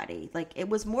everybody. Like, it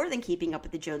was more than keeping up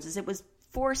with the Joneses. It was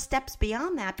 4 steps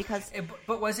beyond that because...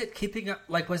 But was it keeping up,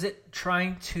 like, was it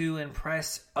trying to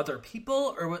impress other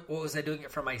people, or what was I doing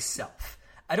it for myself?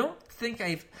 I don't think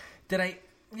I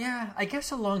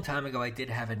guess a long time ago I did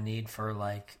have a need for,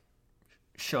 like,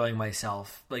 showing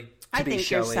myself, like, to be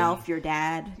showing. Yourself, your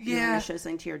dad. Yeah. You want to show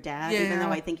something to your dad, even though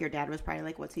I think your dad was probably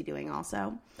like, what's he doing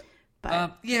also?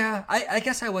 But I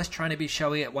guess I was trying to be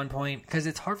showy at one point, because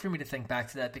it's hard for me to think back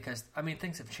to that because, I mean,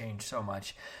 things have changed so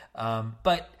much.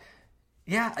 But,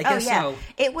 yeah, I guess so.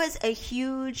 It was a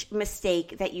huge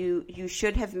mistake that you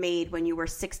should have made when you were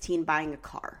 16 buying a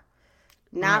car.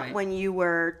 Not when you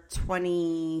were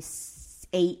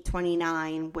 28,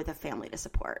 29 with a family to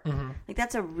support. Mm-hmm. Like,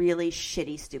 that's a really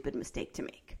shitty, stupid mistake to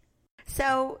make.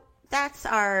 So... that's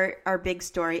our big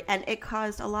story, and it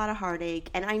caused a lot of heartache.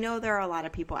 And I know there are a lot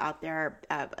of people out there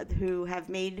who have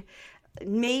made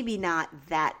maybe not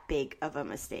that big of a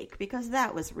mistake, because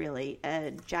that was really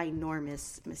a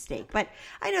ginormous mistake. But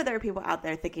I know there are people out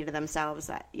there thinking to themselves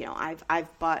that, you know,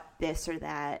 I've bought this or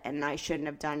that, and I shouldn't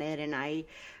have done it, and I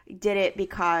did it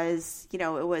because, you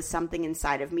know, it was something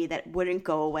inside of me that wouldn't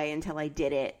go away until I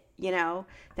did it. You know,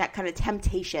 that kind of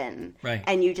temptation, right?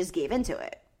 And you just gave into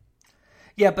it.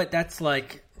 Yeah, but that's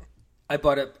like, I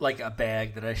bought a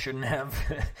bag that I shouldn't have.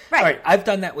 Right. All right, I've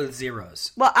done that with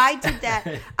zeros. Well, I did that.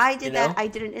 I did know? that. I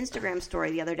did an Instagram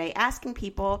story the other day asking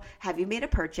people, have you made a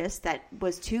purchase that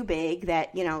was too big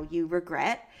that, you know, you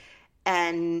regret?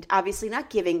 And obviously not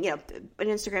giving, you know, an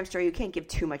Instagram story, you can't give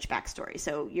too much backstory.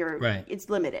 So it's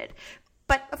limited.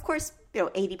 But of course, you know,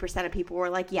 80% of people were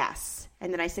like, yes.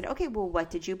 And then I said, okay, well, what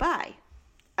did you buy?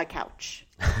 A couch.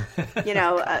 You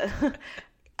know,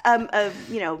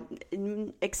 you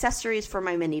know, accessories for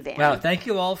my minivan. Wow, thank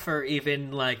you all for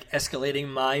even like escalating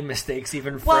my mistakes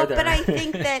even further. Well, but I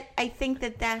think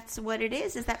that that's what it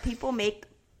is that people make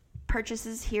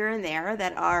purchases here and there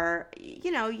that are, you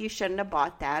know, you shouldn't have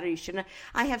bought that, or you shouldn't have.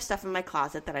 I have stuff in my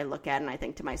closet that I look at and I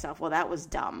think to myself, well, that was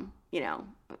dumb. You know,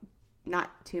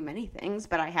 not too many things,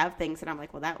 but I have things that I'm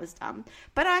like, well, that was dumb.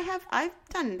 But I've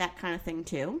done that kind of thing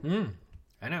too.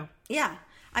 I know. Yeah.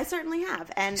 I certainly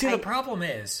have. And see, the problem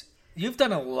is, you've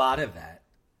done a lot of that.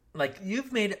 Like,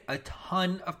 you've made a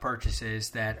ton of purchases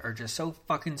that are just so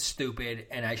fucking stupid,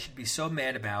 and I should be so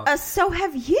mad about. So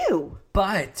have you.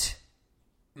 But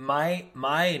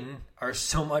mine are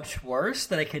so much worse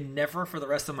that I can never, for the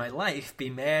rest of my life, be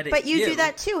mad at you. But you do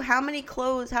that too. How many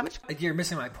clothes? How much? You're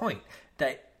missing my point.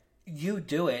 That you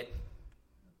do it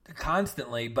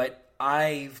constantly, but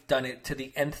I've done it to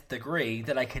the nth degree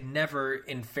that I could never,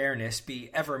 in fairness,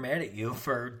 be ever mad at you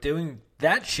for doing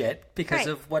that shit because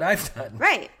of what I've done.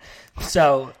 Right.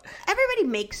 So everybody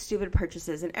makes stupid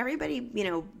purchases, and everybody, you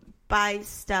know, buys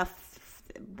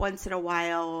stuff once in a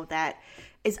while that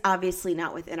is obviously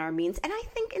not within our means. And I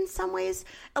think in some ways,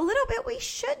 a little bit, we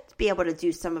should be able to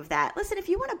do some of that. Listen, if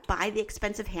you want to buy the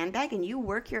expensive handbag and you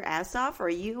work your ass off, or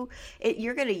you're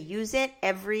going to use it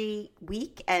every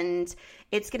week and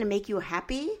it's going to make you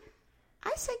happy,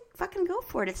 I say fucking go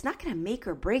for it. It's not going to make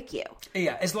or break you.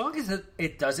 Yeah, as long as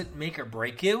it doesn't make or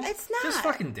break you, it's not. Just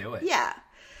fucking do it. Yeah.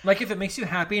 Like, if it makes you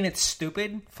happy and it's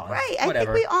stupid, fine. Right.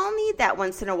 Whatever. I think we all need that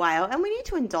once in a while, and we need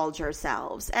to indulge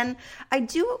ourselves. And I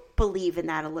do believe in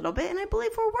that a little bit, and I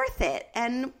believe we're worth it.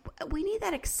 And we need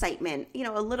that excitement, you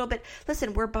know, a little bit.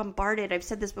 Listen, we're bombarded. I've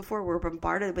said this before. We're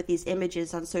bombarded with these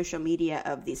images on social media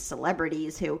of these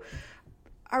celebrities who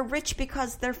are rich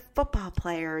because they're football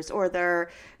players or they're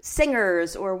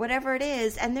singers or whatever it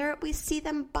is. And we see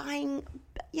them buying,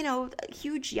 you know,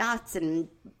 huge yachts and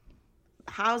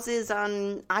houses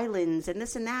on islands and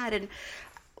this and that, and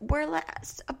we're like,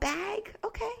 a bag,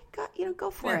 okay, go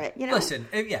for it. You know, listen,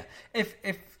 if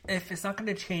it's not going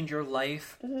to change your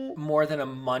life more than a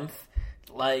month,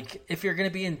 like if you're going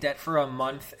to be in debt for a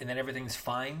month and then everything's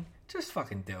fine, just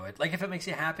fucking do it. Like, if it makes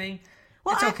you happy,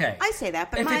 well, it's okay. I say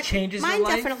that, but if it changes mine your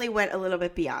life, definitely went a little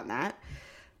bit beyond that.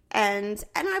 And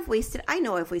I've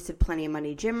wasted plenty of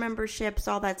money. Gym memberships,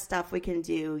 all that stuff we can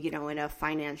do, in a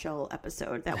financial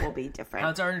episode that will be different.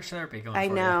 How's Orange Therapy going for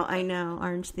you? I know.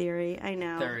 Orange Theory. I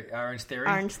know. Orange Theory?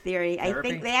 Orange Theory. Therapy? I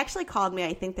think they actually called me.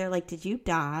 I think they're like, did you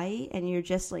die? And you're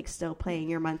just like still paying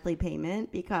your monthly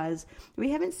payment because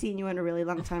we haven't seen you in a really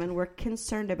long time and we're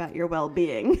concerned about your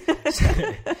well-being.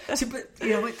 See, but you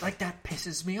know what? Like, that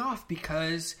pisses me off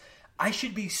because I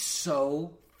should be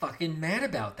so fucking mad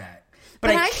about that.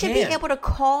 But I should be able to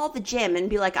call the gym and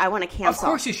be like, I want to cancel. Of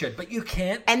course you should, but you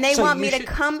can't. And they want me to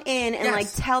come in and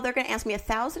they're going to ask me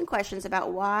 1,000 questions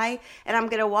about why. And I'm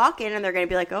going to walk in and they're going to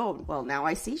be like, oh, well, now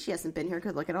I see she hasn't been here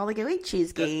because look at all the weight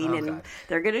she's gained. God.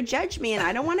 They're going to judge me. And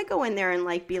I don't want to go in there and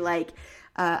be like,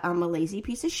 I'm a lazy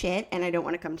piece of shit and I don't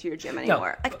want to come to your gym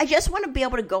anymore. No. I just want to be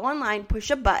able to go online, push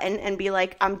a button and be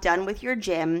like, I'm done with your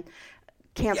gym.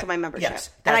 Cancel my membership. Yes,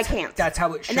 and I can't. That's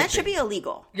how it should be. And that should be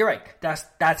illegal. You're right.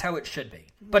 That's how it should be.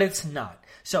 But it's not.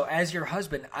 So as your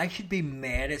husband, I should be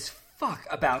mad as fuck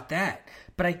about that.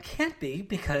 But I can't be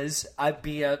because I'd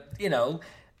be a,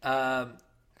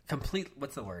 complete,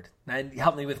 what's the word?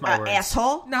 Help me with my words.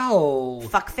 Asshole? No.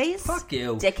 Fuckface? Fuck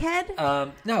you.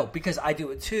 Dickhead? No, because I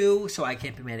do it too, so I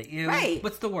can't be mad at you. Right.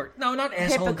 What's the word? No, not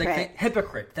asshole. Hypocrite.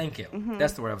 Hypocrite. Thank you. Mm-hmm.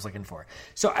 That's the word I was looking for.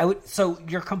 So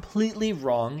you're completely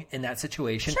wrong in that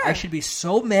situation. Sure. I should be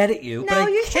so mad at you, but I can't.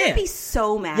 No, you shouldn't be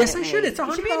so mad yes, at me. Yes, I should. It's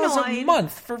 $100 a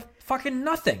month for fucking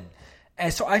nothing.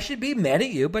 And so I should be mad at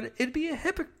you, but it'd be a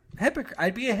hypocrite.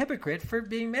 I'd be a hypocrite for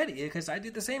being mad at you because I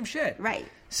do the same shit. Right.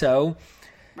 So...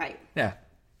 Right. Yeah.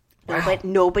 Wow. But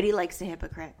nobody likes a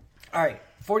hypocrite. All right.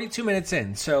 42 minutes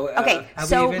in. So okay.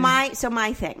 So my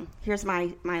thing. Here's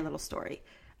my little story.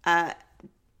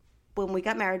 When we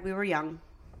got married, we were young.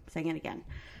 Saying it again.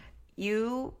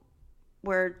 You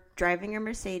were driving your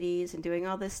Mercedes and doing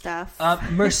all this stuff.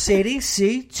 Mercedes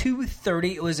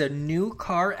C230. It was a new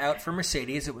car out for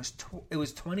Mercedes. It was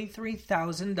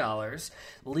 $23,000,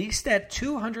 leased at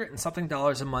 $200 and something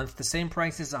a month, the same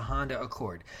price as a Honda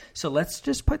Accord. So let's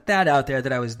just put that out there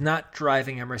that I was not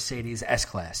driving a Mercedes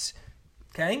S-Class.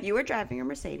 Okay? You were driving a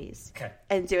Mercedes. Okay.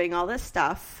 And doing all this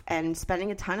stuff and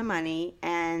spending a ton of money.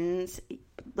 And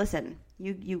listen,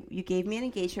 you gave me an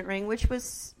engagement ring, which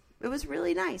was... It was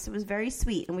really nice. It was very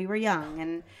sweet, and we were young.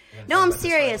 And no, I'm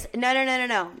serious.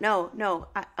 No.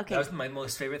 Okay, that was my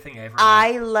most favorite thing I ever.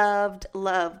 I loved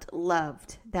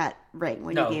that ring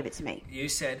when you gave it to me. You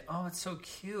said, "Oh, it's so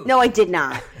cute." No, I did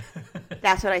not.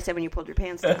 That's what I said when you pulled your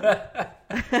pants down.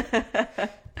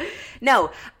 No,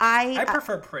 I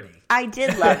prefer pretty. I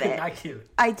did love it. Not cute.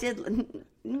 I did.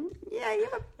 Yeah, you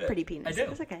have a pretty penis. I do.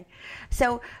 It's okay.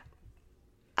 So.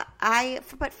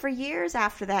 But for years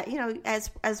after that,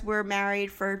 as we're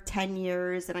married for 10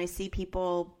 years and I see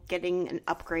people getting an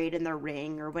upgrade in their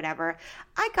ring or whatever,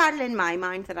 I got it in my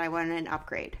mind that I wanted an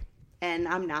upgrade. And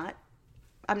I'm not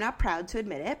proud to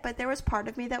admit it, but there was part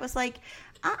of me that was like,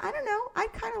 I don't know,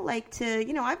 I'd kind of like to,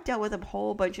 I've dealt with a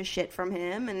whole bunch of shit from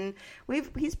him and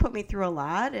he's put me through a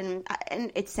lot and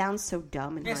it sounds so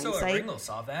dumb in hindsight. So a ring will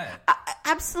solve that.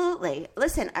 Absolutely.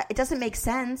 Listen, it doesn't make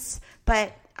sense,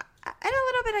 but... And a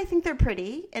little bit, I think they're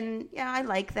pretty, and I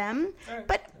like them.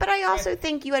 Right. But I also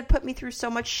think you had put me through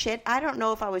so much shit. I don't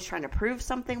know if I was trying to prove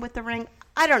something with the ring.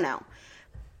 I don't know.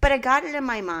 But I got it in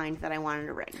my mind that I wanted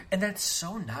a ring. And that's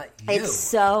so not you. It's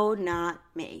so not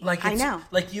me. I know.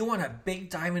 Like you want a big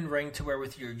diamond ring to wear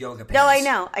with your yoga pants. No,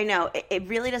 I know. It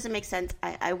really doesn't make sense.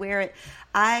 I wear it.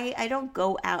 I don't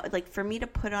go out. Like, for me to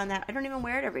put on that, I don't even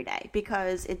wear it every day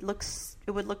because it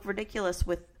would look ridiculous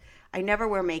with... I never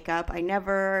wear makeup. I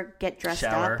never get dressed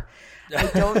up. I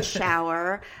don't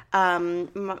shower.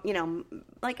 It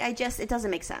doesn't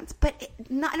make sense. But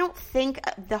I don't think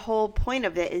the whole point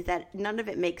of it is that none of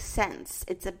it makes sense.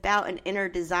 It's about an inner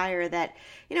desire that,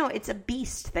 it's a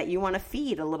beast that you want to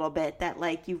feed a little bit,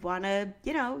 that you want to,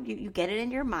 you get it in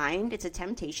your mind. It's a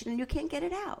temptation and you can't get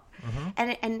it out.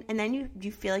 Mm-hmm. And then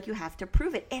you feel like you have to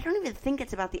prove it. I don't even think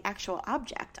it's about the actual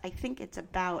object. I think it's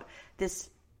about this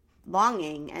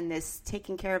longing and this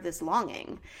taking care of this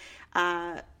longing.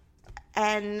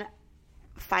 And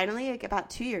finally, about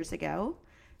 2 years ago,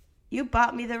 you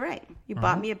bought me the ring. You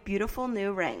bought me a beautiful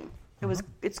new ring.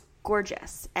 It's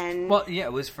gorgeous. And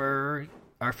it was for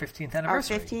our 15th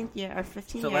anniversary. Our 15th year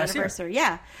anniversary.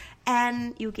 Yeah.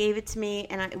 And you gave it to me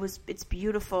and it's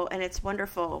beautiful and it's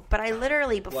wonderful. But I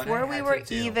literally, before we were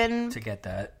even to get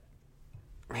that,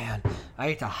 man, I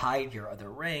had to hide your other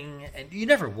ring, and you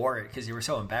never wore it because you were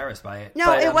so embarrassed by it. No,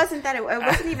 but, it wasn't that. It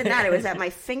wasn't even that. It was that my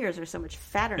fingers are so much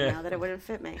fatter now that it wouldn't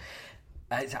fit me.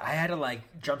 I had to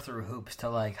jump through hoops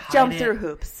to hide jump it. Through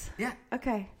hoops. Yeah.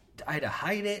 Okay. I had to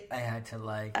hide it. I had to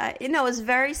like. It was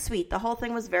very sweet. The whole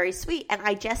thing was very sweet. And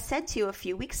I just said to you a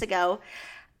few weeks ago,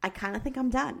 I kind of think I'm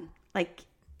done. Like,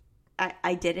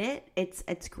 I did it.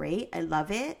 It's great. I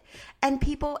love it. And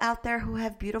people out there who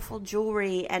have beautiful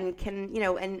jewelry and can,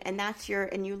 and that's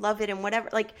and you love it and whatever.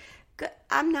 Like,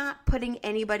 I'm not putting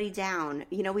anybody down.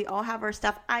 We all have our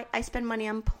stuff. I spend money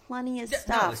on plenty of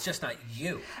stuff. No, it's just not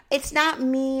you. It's not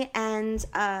me. And,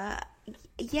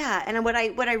 yeah. And what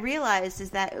I realized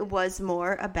is that it was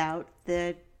more about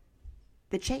the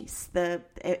chase.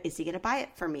 Is he going to buy it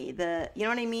for me? You know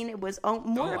what I mean? It was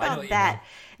more about that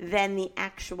than the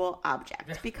actual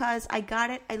object, because I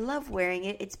got it. I love wearing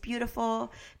it. It's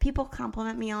beautiful. People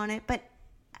compliment me on it, but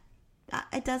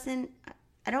it doesn't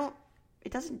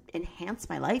enhance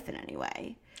my life in any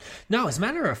way. No, as a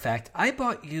matter of fact, I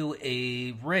bought you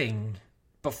a ring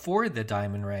before the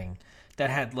diamond ring that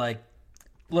had like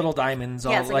little diamonds,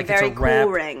 all it's like a it's very a wrap,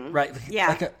 cool ring, right?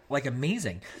 Yeah, like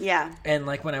amazing. Yeah, and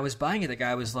like when I was buying it, the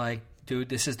guy was like, "Dude,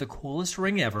 this is the coolest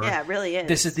ring ever." Yeah, it really is.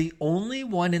 This is the only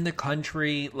one in the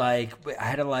country. Like, I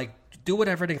had to like do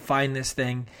whatever to find this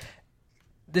thing.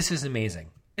 This is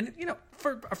amazing, and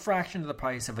for a fraction of the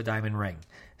price of a diamond ring.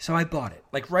 So I bought it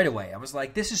like right away. I was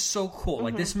like, "This is so cool!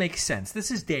 Like, this makes sense.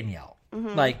 This is Danielle."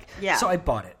 So I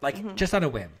bought it like just on a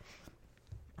whim.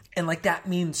 And, like, that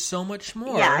means so much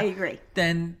more. Yeah, I agree.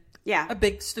 Than a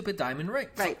big, stupid diamond ring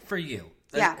for you.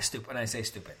 Stupid. When I say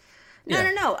stupid.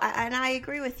 No. And I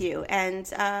agree with you.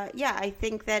 And, I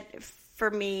think that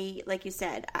for me, like you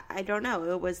said, I don't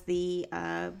know. It was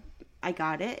I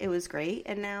got it. It was great.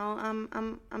 And now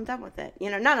I'm done with it.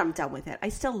 Not I'm done with it. I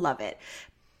still love it.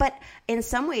 But in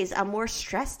some ways, I'm more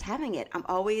stressed having it. I'm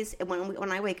always,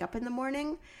 when I wake up in the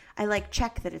morning, I like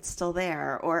check that it's still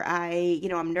there, or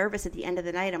I'm nervous at the end of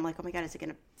the night. I'm like, oh my God, is it going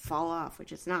to fall off?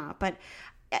 Which it's not, but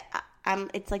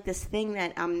it's like this thing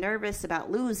that I'm nervous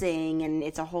about losing, and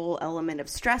it's a whole element of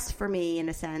stress for me in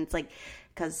a sense, like,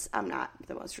 because I'm not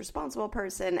the most responsible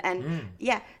person, and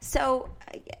so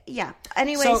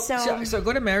anyway, so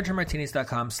go to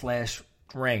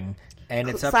marriageandmartinis.com/ring. And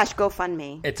it's up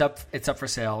 /GoFundMe. It's up for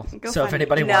sale. So if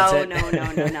anybody wants it,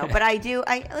 no. But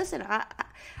listen.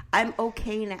 I'm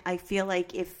okay now. I feel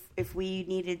like if we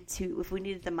needed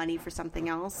the money for something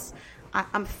else,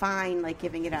 I'm fine like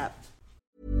giving it up.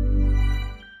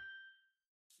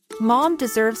 Mom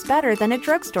deserves better than a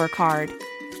drugstore card.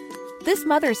 This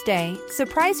Mother's Day,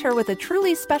 surprise her with a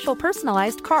truly special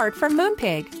personalized card from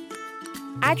Moonpig.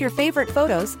 Add your favorite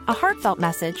photos, a heartfelt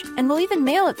message, and we'll even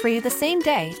mail it for you the same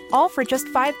day, all for just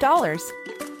 $5.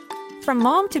 From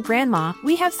mom to grandma,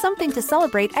 we have something to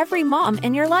celebrate every mom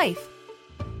in your life.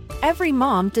 Every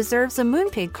mom deserves a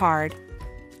Moonpig card.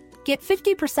 Get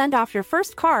 50% off your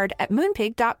first card at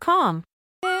Moonpig.com.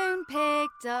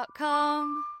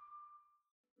 Moonpig.com.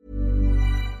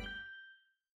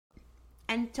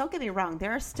 And don't get me wrong,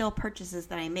 there are still purchases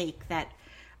that I make that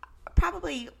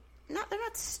probably they're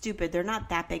not stupid. They're not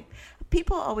that big.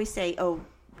 People always say,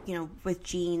 with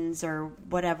jeans or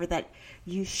whatever, that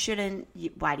you shouldn't,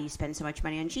 why do you spend so much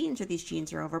money on jeans, or these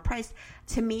jeans are overpriced?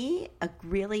 To me, a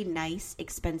really nice,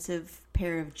 expensive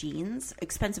pair of jeans,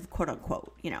 expensive quote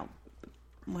unquote,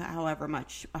 however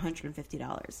much,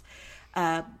 $150.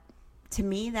 To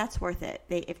me, that's worth it.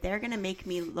 If they're going to make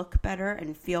me look better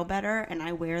and feel better, and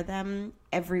I wear them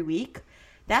every week,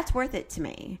 that's worth it to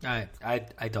me. I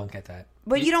don't get that.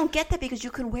 But you don't get that because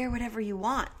you can wear whatever you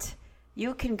want.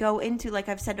 You can go into, like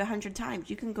I've said 100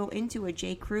 times, you can go into a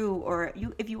J. Crew, or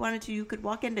if you wanted to, you could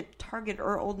walk into Target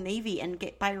or Old Navy and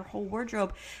buy your whole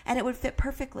wardrobe, and it would fit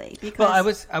perfectly.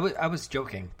 Because I was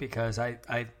joking because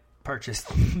I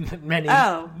purchased many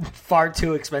far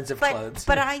too expensive clothes.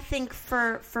 But I think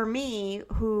for me,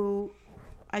 who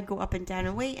I go up and down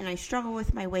in weight and I struggle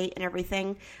with my weight and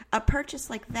everything, a purchase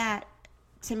like that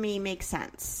to me makes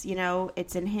sense.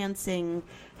 It's enhancing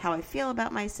how I feel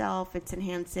about myself. It's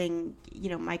enhancing,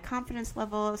 my confidence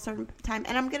level at a certain time.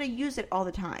 And I'm going to use it all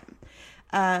the time.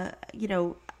 I'm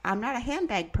not a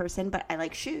handbag person, but I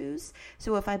like shoes.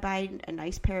 So if I buy a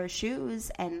nice pair of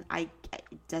shoes and it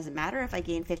doesn't matter if I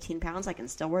gain 15 pounds, I can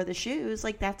still wear the shoes.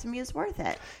 Like, that to me is worth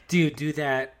it. Do you do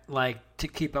that like to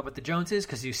keep up with the Joneses?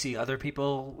 Because you see other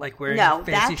people like wearing fancy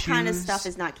shoes? No, that kind of stuff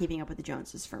is not keeping up with the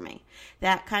Joneses for me.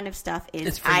 That kind of stuff is,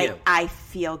 it's for you. I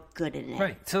feel good in it.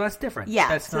 Right. So that's different. Yeah.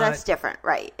 That's different.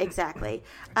 Right. Exactly.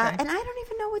 Okay. And I don't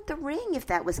even know with the ring if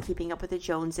that was keeping up with the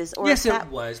Joneses. Or yes, it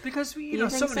was. Because, so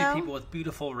many people with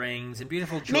beautiful rings and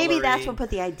beautiful jewelry. Maybe that's what put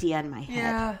the idea in my head.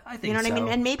 Yeah, I think so. You know what I mean?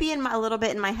 And maybe a little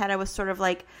bit in my head I was sort of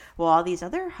like, well, all these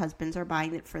other husbands are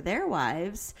buying it for their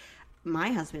wives.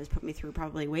 my husband has put me through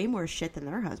probably way more shit than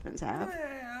their husbands have.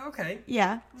 Okay.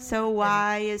 Yeah. So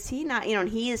why is he not,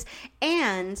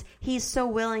 and he's so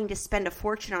willing to spend a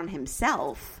fortune on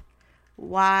himself.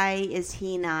 Why is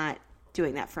he not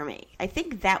doing that for me? I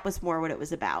think that was more what it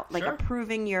was about. Like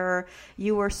approving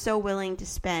you were so willing to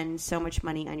spend so much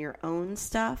money on your own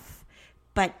stuff,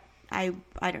 but I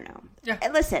don't know. Yeah.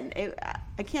 Listen,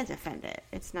 I can't defend it.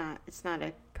 It's not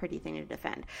a pretty thing to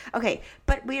defend. Okay,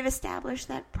 but we have established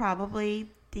that probably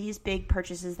these big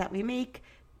purchases that we make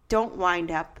don't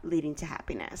wind up leading to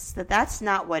happiness. That's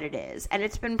not what it is. And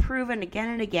it's been proven again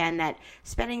and again that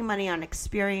spending money on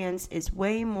experience is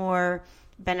way more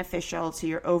beneficial to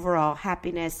your overall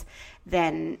happiness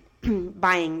than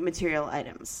buying material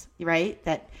items, right?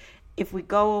 That if we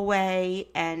go away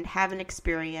and have an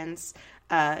experience,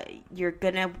 you're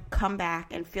going to come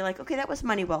back and feel like, okay, that was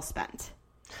money well spent.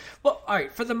 Well, all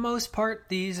right. For the most part,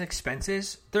 these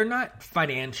expenses, they're not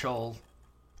financial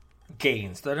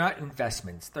gains. They're not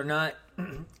investments. They're not.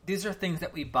 These are things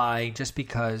that we buy just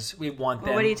because we want them.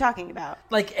 Well, what are you talking about?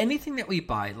 Like anything that we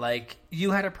buy. Like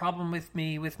you had a problem with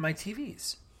me with my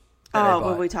TVs.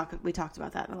 Well, we talked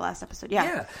about that in the last episode. Yeah.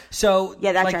 Yeah. So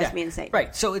that drives me insane.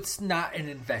 Right. So it's not an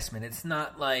investment. It's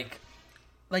not like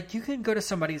you can go to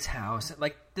somebody's house,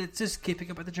 like it's just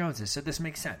Keeping Up with the Joneses, so this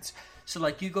makes sense. So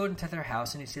like you go into their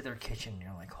house and you see their kitchen, and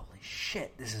you're like, holy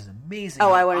shit, this is amazing.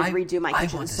 Oh, I want to redo my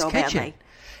kitchen so badly.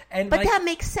 But that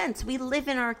makes sense. We live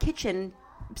in our kitchen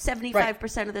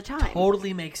 75% of the time.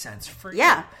 Totally makes sense for you.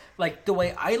 Like the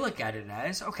way I look at it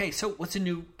as, okay, so what's a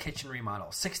new kitchen remodel?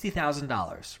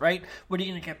 $60,000, right? What are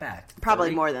you going to get back?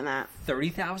 Probably more than that.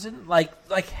 30,000? Like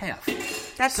half.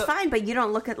 That's fine, but you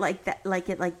don't look at like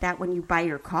that when you buy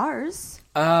your cars.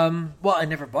 Well, I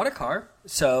never bought a car,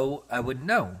 so I wouldn't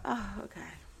know. Oh, okay.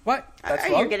 What?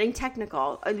 You're getting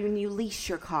technical. When you lease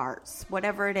your cars,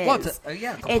 whatever it is. Well,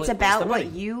 it's about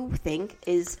what you think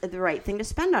is the right thing to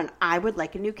spend on. I would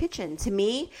like a new kitchen. To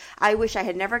me, I wish I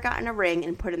had never gotten a ring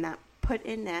and put in that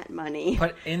money.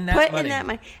 Put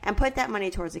that money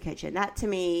towards a kitchen. That to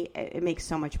me, it makes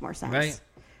so much more sense. Right.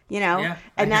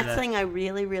 And that's something I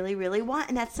really, really, really want,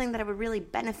 and that's something that I would really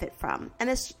benefit from. And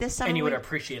this summer, and you would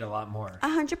appreciate a lot more.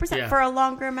 100% for a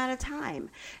longer amount of time.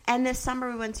 And this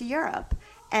summer we went to Europe.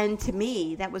 And to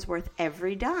me, that was worth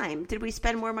every dime. Did we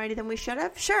spend more money than we should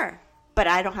have? Sure. But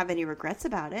I don't have any regrets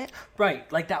about it.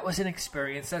 Right. Like, that was an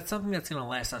experience. That's something that's going to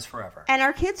last us forever. And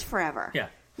our kids forever.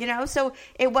 Yeah. So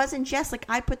it wasn't just like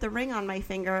I put the ring on my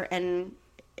finger and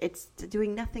it's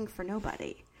doing nothing for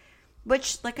nobody.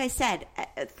 Which, like I said,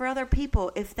 for other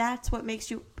people, if that's what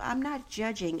makes you... I'm not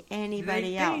judging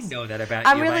anybody else. They know that about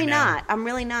I'm you really by not. I'm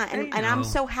really not. And I'm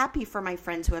so happy for my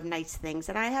friends who have nice things.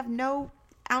 And I have no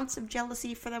ounce of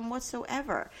jealousy for them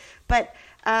whatsoever. But,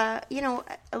 a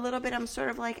little bit, I'm sort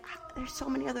of like, there's so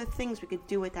many other things we could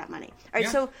do with that money. All right,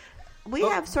 so we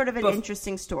have sort of an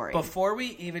interesting story. Before we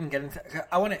even get into...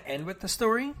 I want to end with the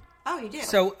story. Oh, you do?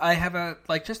 So I have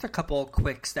just a couple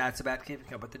quick stats about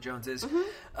Keeping Up with the Joneses.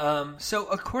 Mm-hmm. So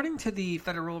according to the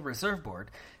Federal Reserve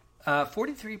Board,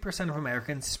 43% of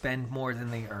Americans spend more than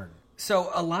they earn.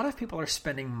 So a lot of people are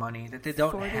spending money that they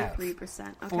don't have.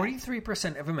 43%. Okay.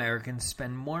 43% of Americans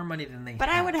spend more money than they have. But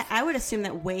I would assume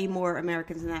that way more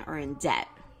Americans than that are in debt.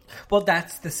 Well,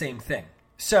 that's the same thing.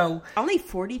 So only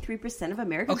 43% of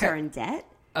Americans are in debt?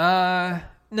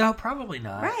 No, probably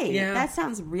not. Right. Yeah. That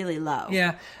sounds really low.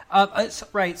 Yeah.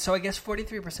 Right. So I guess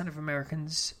 43% of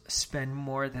Americans spend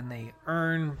more than they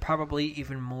earn. Probably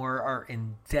even more are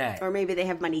in debt. Or maybe they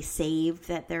have money saved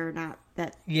that they're not,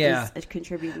 is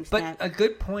contributing to that. But a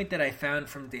good point that I found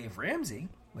from Dave Ramsey,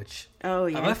 which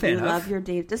I'm a fan of. You love your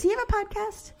Dave. Does he have a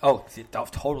podcast? Oh,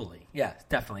 totally. Yeah,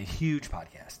 definitely. Huge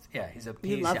podcast. Yeah, he's out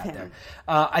there.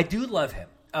 I do love him.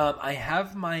 I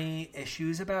have my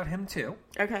issues about him too.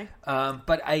 Okay.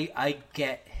 But I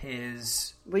get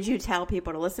his... Would you tell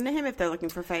people to listen to him if they're looking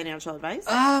for financial advice?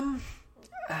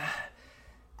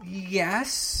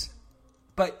 Yes,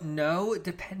 but no,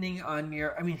 depending on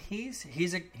your... I mean, he's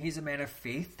a man of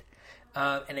faith,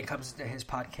 and it comes into his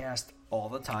podcast all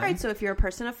the time. All right, so if you're a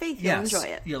person of faith, you'll enjoy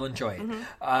it. You'll enjoy it.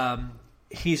 Mm-hmm.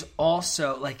 He's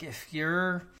also, like, if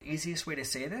you're... Easiest way to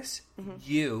say this,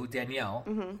 you, Danielle,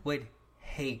 would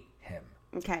hate him.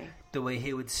 Okay. The way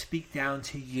he would speak down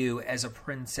to you as a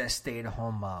princess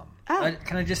stay-at-home mom. Oh.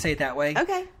 Can I just say it that way?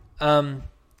 Okay.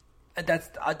 That's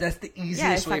the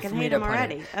easiest way for me to put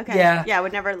already. it. Okay. Yeah, I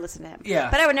would never listen to him. Yeah.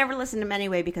 But I would never listen to him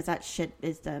anyway because that shit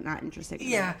is not interesting to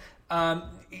me. Yeah.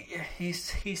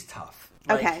 He's tough.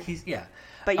 Okay.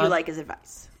 But you like his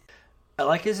advice. I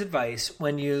like his advice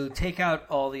when you take out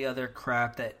all the other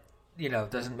crap that,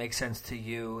 doesn't make sense to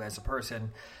you as a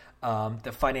person.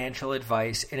 The financial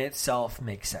advice in itself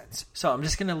makes sense. So I'm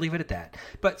just going to leave it at that.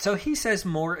 But so he says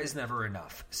more is never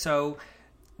enough. So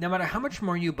no matter how much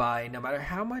more you buy, no matter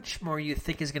how much more you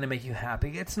think is going to make you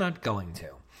happy, it's not going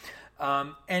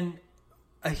to. And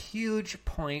a huge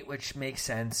point, which makes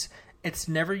sense, it's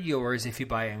never yours if you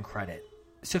buy on credit.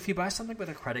 So if you buy something with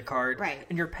a credit card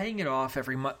and you're paying it off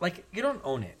every month, like you don't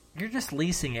own it. You're just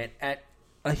leasing it at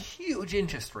a huge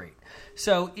interest rate.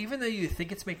 So even though you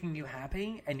think it's making you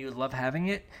happy and you love having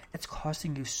it, it's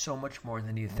costing you so much more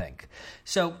than you think.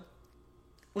 So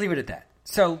leave it at that.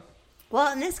 So, well,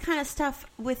 and this kind of stuff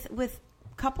with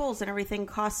couples and everything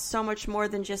costs so much more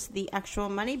than just the actual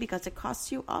money, because it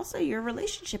costs you also your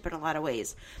relationship in a lot of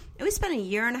ways. And we spent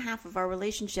 1.5 years of our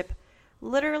relationship.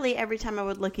 Literally every time I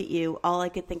would look at you, all I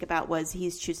could think about was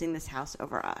he's choosing this house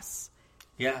over us.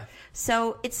 Yeah.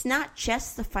 So it's not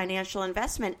just the financial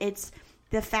investment. It's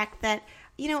the fact that,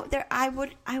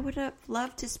 I would have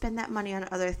loved to spend that money on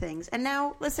other things. And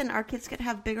now, listen, our kids could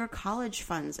have bigger college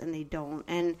funds and they don't.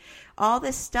 And all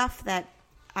this stuff that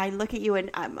I look at you and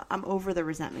I'm over the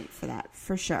resentment for that,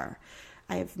 for sure.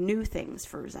 I have new things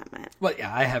for resentment. Well,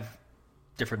 yeah, I have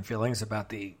different feelings about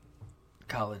the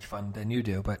college fund than you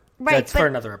do, but that's for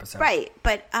another episode. Right.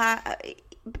 But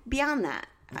beyond that,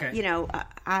 okay.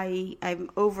 I'm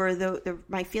over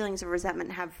my feelings of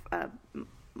resentment have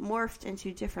morphed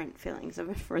into different feelings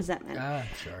of resentment.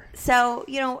 Sure. So,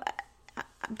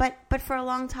 but for a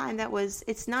long time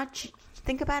it's not,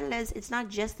 think about it as it's not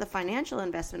just the financial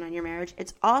investment on your marriage.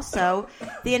 It's also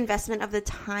the investment of the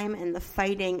time and the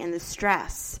fighting and the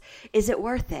stress. Is it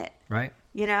worth it? Right.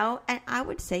 And I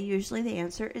would say usually the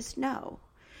answer is no.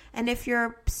 And if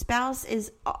your spouse is,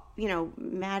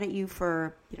 mad at you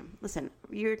for, listen,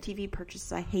 your TV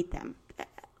purchases, I hate them.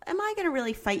 Am I going to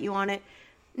really fight you on it?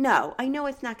 No. I know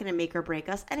it's not going to make or break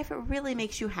us. And if it really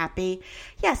makes you happy,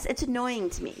 yes, it's annoying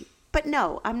to me. But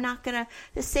no, I'm not going to,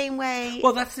 the same way.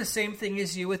 Well, that's the same thing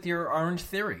as you with your Orange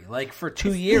Theory. Like for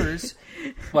 2 years.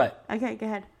 What? Okay, go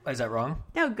ahead. Is that wrong?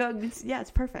 No, go.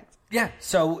 It's perfect. Yeah,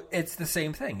 so it's the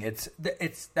same thing.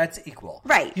 That's equal.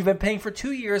 Right. You've been paying for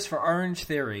 2 years for Orange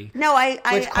Theory. No,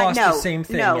 which costs the same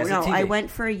thing as a TV. I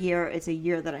went for a year. It's a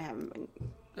year that I haven't been.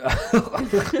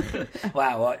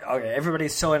 Wow. Okay.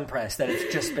 Everybody's so impressed that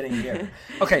it's just been a year.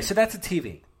 Okay, so that's a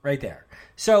TV right there.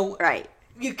 So right.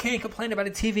 You can't complain about a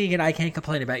TV, and I can't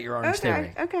complain about your Orange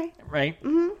Theory. Okay. Right?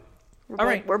 Mm-hmm. All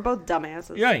right. We're both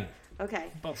dumbasses. Right. Okay.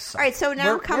 Both suck. All right, so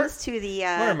now comes to the...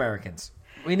 we're Americans.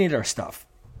 We need our stuff.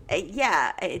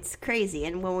 Yeah, it's crazy.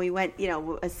 And when we went,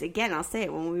 again, I'll say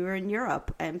it, when we were in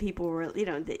Europe and people were,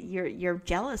 you're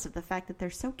jealous of the fact that they're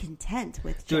so content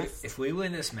with Dude, if we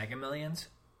win this Mega Millions,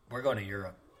 we're going to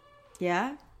Europe.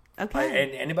 Yeah? Okay.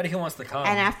 And anybody who wants to come.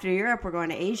 And after Europe, we're going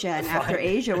to Asia. And after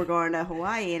Asia, we're going to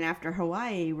Hawaii. And after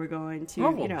Hawaii, we're going to,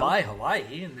 we'll buy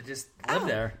Hawaii and just live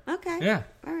there. Okay. Yeah.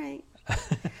 All right.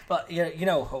 But,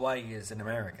 Hawaii is in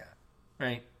America,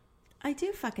 right? I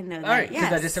do fucking know that. All right,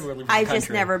 yes. I just said we're leaving the I've country.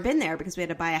 just never been there because we had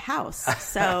to buy a house.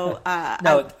 So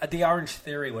no, the Orange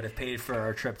Theory would have paid for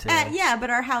our trip to. Yeah,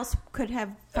 but our house could have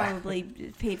probably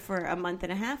paid for a month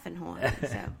and a half in Hawaii,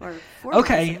 or 4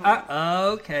 okay. months in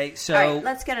Hawaii. Okay, so all right,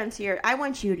 let's get into I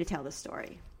want you to tell the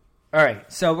story. All right,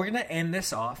 so we're gonna end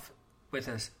this off with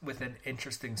an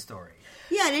interesting story.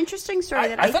 Yeah, an interesting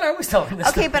story I thought I was telling this.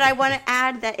 Okay, but I want to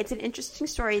add that it's an interesting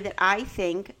story that I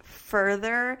think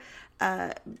further.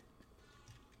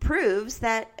 Proves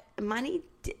that money,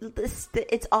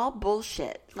 it's all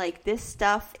bullshit. Like, this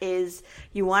stuff is,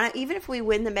 even if we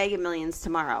win the Mega Millions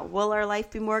tomorrow, will our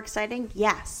life be more exciting?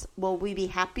 Yes. Will we be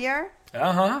happier?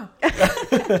 Listen,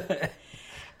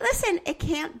 it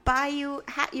can't buy you,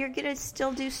 you're going to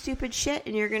still do stupid shit,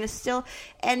 and you're going to still,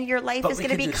 and your life is going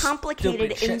to be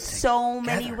complicated in so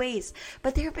many ways.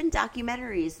 But there have been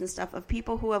documentaries and stuff of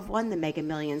people who have won the Mega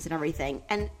Millions and everything.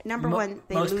 And number one,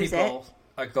 they lose it.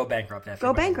 Go bankrupt after.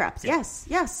 Go bankrupt. Yeah.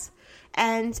 Yes.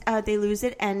 And they lose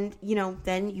it, and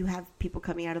then you have people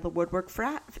coming out of the woodwork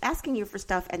for asking you for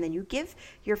stuff, and then you give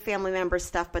your family members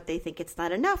stuff, but they think it's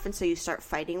not enough, and so you start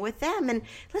fighting with them. And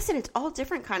listen, it's all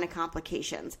different kind of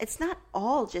complications. It's not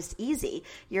all just easy.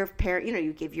 Your parent,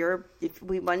 you give if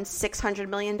we won $600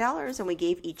 million and we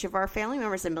gave each of our family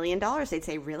members $1 million, they'd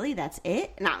say, "Really? That's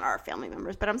it?" Not our family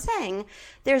members, but I'm saying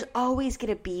there's always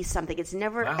going to be something. It's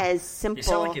never as simple. You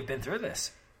sound like you've been through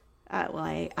this. Well,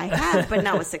 I have, but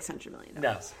not with $600 million.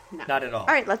 No, not at all. All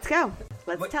right, let's go.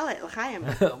 Let's tell it. L'chaim.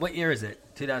 What year is it?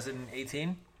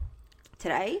 2018?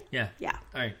 Today? Yeah. Yeah.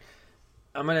 All right.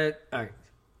 All right.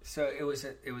 So it was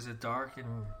a dark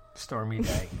and stormy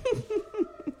day.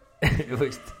 It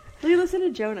was. Listen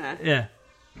to Jonah. Yeah.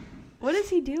 What is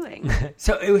he doing?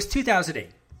 So it was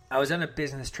 2008. I was on a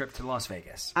business trip to Las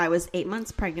Vegas. I was 8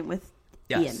 months pregnant with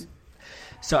Ian.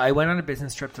 So I went on a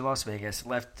business trip to Las Vegas,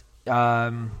 left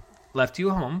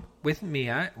you home with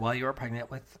Mia while you were pregnant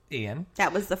with Ian.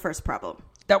 That was the first problem.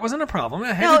 That wasn't a problem.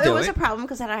 I had to do it was a problem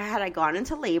because had I gone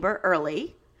into labor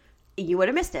early, you would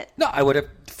have missed it. No, I would have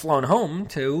flown home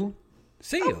to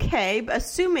see you. Okay, but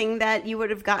assuming that you would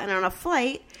have gotten on a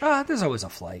flight. There's always a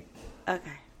flight.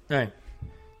 Okay. All right.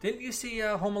 Didn't you see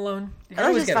Home Alone? You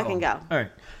Let's just fucking go. All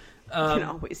right. You can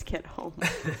always get home.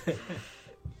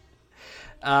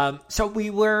 So we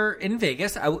were in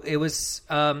Vegas. We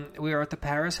were at the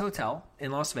Paris Hotel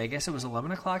in Las Vegas. It was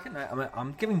 11 o'clock at night.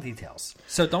 I'm giving details,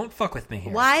 so don't fuck with me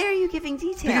here. Why are you giving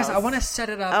details? Because I want to set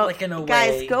it up in a way.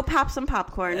 Guys, go pop some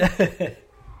popcorn.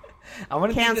 I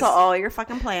want to cancel all your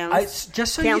fucking plans.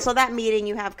 Cancel that meeting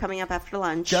you have coming up after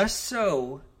lunch. Just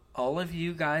so all of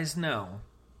you guys know,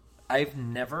 I've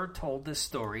never told this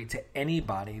story to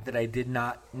anybody that I did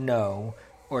not know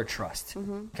or trust.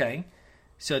 Mm-hmm. Okay?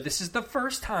 So this is the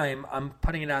first time I'm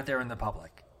putting it out there in the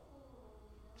public.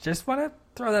 Just want to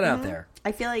throw that out there.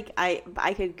 I feel like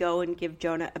I could go and give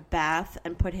Jonah a bath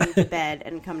and put him to bed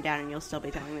and come down and you'll still be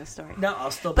telling this story. No,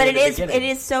 I'll still be But it is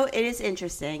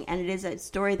interesting and it is a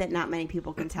story that not many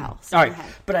people can tell. So all right.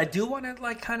 But I do want to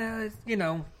kind of,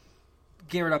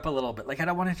 gear it up a little bit. I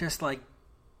don't want to just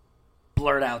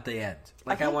blurt out the end.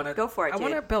 Okay, I want to go for it. I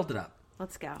want to build it up.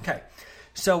 Let's go. Okay.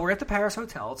 So we're at the Paris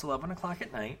Hotel. It's 11 o'clock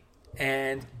at night.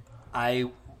 And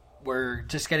we're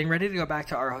just getting ready to go back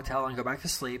to our hotel and go back to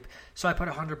sleep. So I put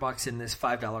 $100 in this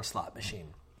 $5 slot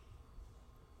machine.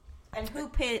 And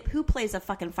who plays a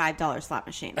fucking $5 slot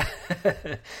machine?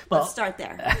 Well, let's start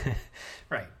there.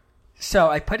 Right. So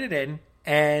I put it in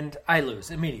and I lose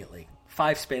immediately.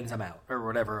 5 spins, I'm out, or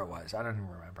whatever it was. I don't even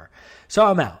remember. So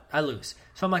I'm out. I lose.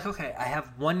 So I'm like, okay, I have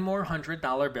one more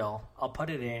 $100 bill. I'll put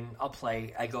it in. I'll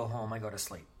play. I go home. I go to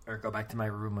sleep, or go back to my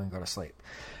room and go to sleep.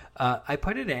 I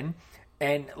put it in,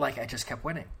 and I just kept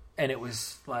winning. And it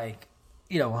was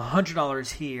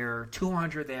 $100 here,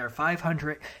 $200 there,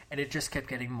 $500, and it just kept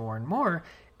getting more and more.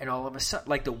 And all of a sudden,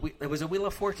 it was a Wheel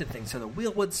of Fortune thing. So the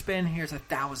wheel would spin. Here's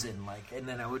 1,000, and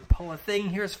then I would pull a thing.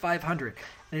 Here's 500,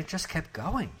 and it just kept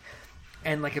going.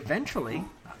 And eventually,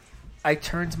 I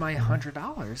turned my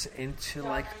 $100 into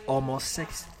almost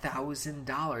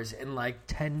 $6,000 in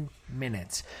 10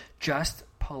 minutes, just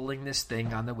pulling this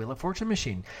thing on the Wheel of Fortune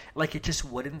machine. It just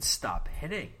wouldn't stop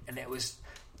hitting, and it was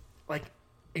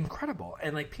incredible.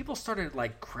 And people started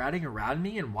crowding around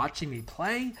me and watching me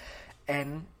play,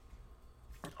 and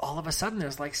all of a sudden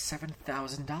there's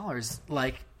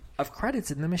 $7,000 of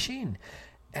credits in the machine,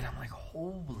 and I'm like,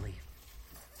 holy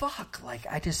fuck,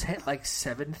 I just hit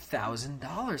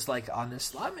 $7,000 on this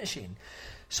slot machine.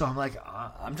 So I'm like,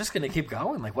 I'm just gonna keep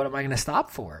going. What am I gonna stop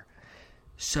for?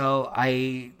 So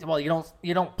you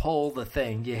don't pull the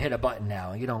thing, you hit a button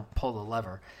now, you don't pull the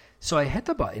lever. So I hit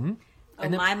the button.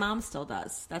 And my mom still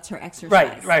does. That's her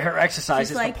exercise. Right. Her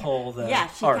exercise is to pull the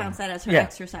arm. Counts that as her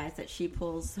exercise, that she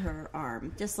pulls her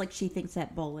arm, just like she thinks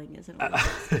that bowling is an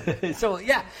Olympics.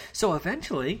 So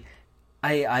eventually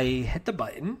I hit the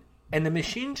button and the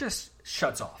machine just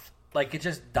shuts off. It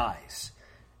just dies.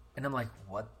 And I'm like,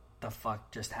 what the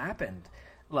fuck just happened?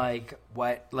 What?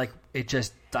 It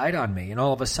just died on me. And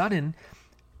all of a sudden,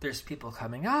 there's people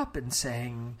coming up and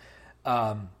saying,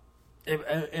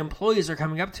 employees are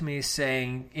coming up to me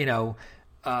saying,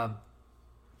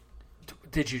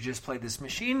 did you just play this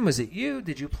machine? Was it you?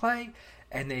 Did you play?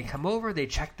 And they come over, they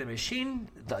check the machine.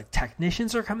 The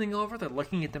technicians are coming over, they're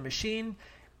looking at the machine.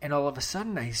 And all of a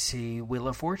sudden, I see Wheel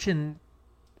of Fortune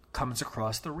comes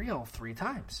across the reel 3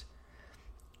 times.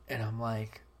 And I'm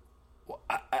like,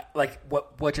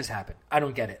 what just happened? I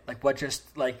don't get it. What just,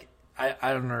 I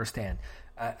don't understand.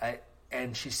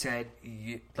 And she said,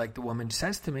 the woman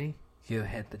says to me, you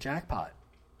hit the jackpot.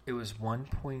 It was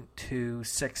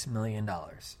 $1.26 million.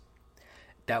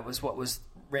 That was what was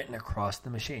written across the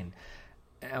machine.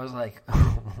 And I was like,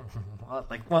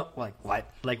 what?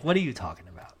 What are you talking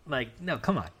about? No,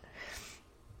 come on.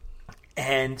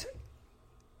 And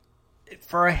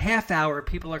for a half hour,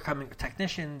 people are coming,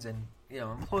 technicians and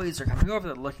employees are coming over.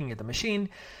 They're looking at the machine,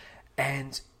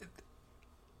 and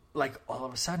all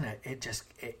of a sudden, it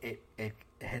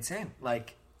hits in.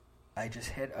 I just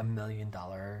hit $1 million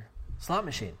slot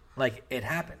machine. It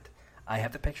happened. I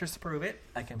have the pictures to prove it.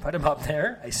 I can put them up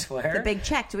there. I swear. The big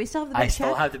check. Do we still have the big check? I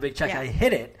still have the big check. Yeah. I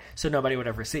hid it so nobody would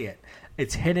ever see it.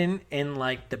 It's hidden in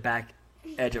the back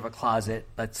edge of a closet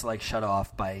that's shut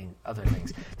off by other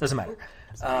things. Doesn't matter.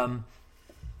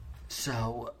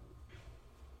 So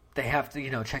they have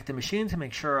to check the machine to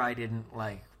make sure I didn't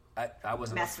I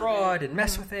wasn't a fraud and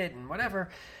mess with it and whatever.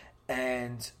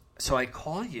 And So I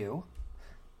call you.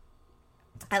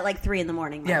 At like 3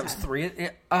 a.m. Yeah, it was 3.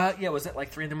 Was it like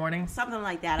 3 a.m? Something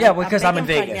like that. Yeah, because I'm in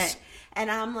Vegas. And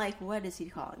I'm like, what is he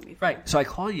calling me for? Right. So I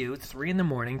call you at 3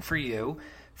 a.m. for you.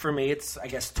 For me, it's, I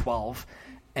guess, 12.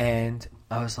 And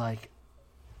I was like,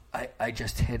 I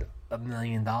just hit $1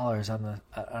 million on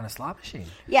a slot machine.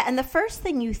 Yeah, and the first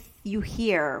thing you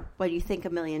hear when you think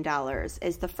 $1 million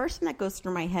is the first thing that goes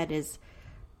through my head is,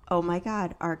 oh my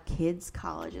God, our kids'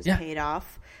 college is paid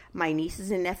off. My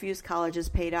nieces and nephews' college is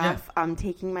paid off. I'm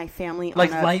taking my family on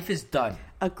life is done.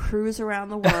 A cruise around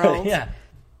the world. Yeah.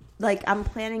 Like, I'm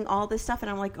planning all this stuff, and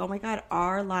I'm like, oh my God,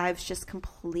 our lives just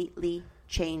completely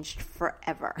changed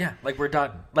forever. Yeah, like we're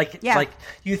done. Like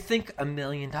you think $1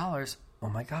 million, oh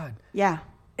my God. Yeah.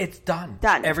 It's done.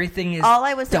 Done. Everything is all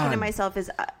I was done. thinking to myself is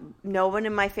no one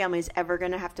in my family is ever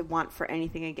going to have to want for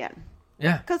anything again.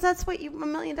 Yeah. Because that's what you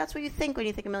think when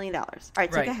you think $1 million. All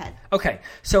right, so go ahead. Okay,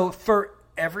 so for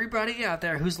everybody out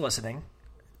there who's listening,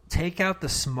 take out the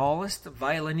smallest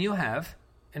violin you have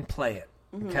and play it,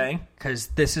 okay? Because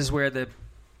this is where the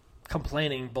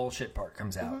complaining bullshit part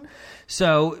comes out.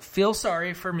 So feel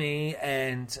sorry for me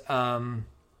and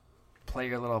play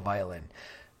your little violin.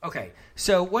 Okay,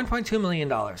 so $1.2 million,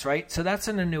 right? So that's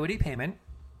an annuity payment.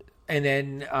 And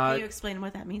then Can you explain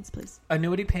what that means, please?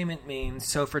 Annuity payment means,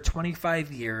 so for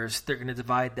 25 years, they're going to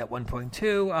divide that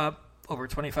 1.2 up over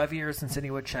 25 years and send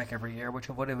you a check every year, which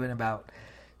would have been about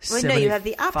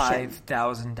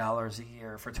 $75,000 a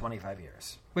year for 25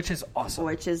 years, which is awesome.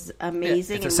 Which is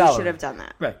amazing, and we should have done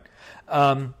that. Right.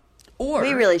 Or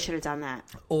we really should have done that.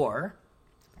 Or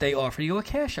they offer you a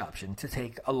cash option to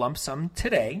take a lump sum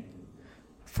today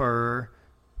for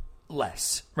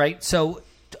less, right? So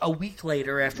a week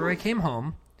later, after I came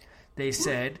home, they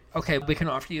said, okay, we can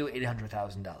offer you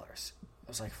 $800,000. I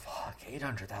was like, fuck,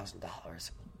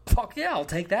 $800,000. Fuck yeah, I'll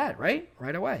take that, right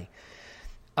away.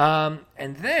 And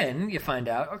then you find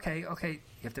out, okay, you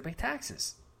have to pay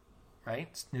taxes, right?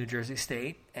 It's New Jersey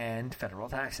state and federal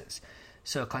taxes.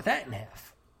 So cut that in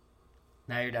half.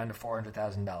 Now you're down to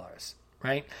 $400,000,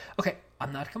 right? Okay,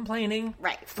 I'm not complaining.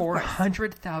 Right.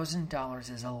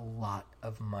 $400,000 is a lot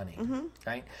of money,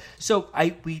 right? So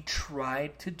we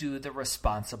tried to do the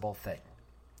responsible thing.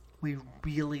 We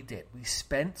really did. We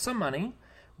spent some money.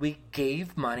 We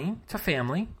gave money to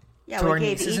family. Yeah, we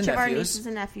gave each of our nieces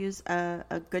and nephews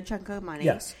a good chunk of money.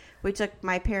 Yes. We took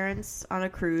my parents on a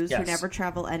cruise who never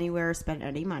travel anywhere or spend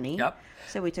any money. Yep.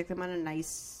 So we took them on a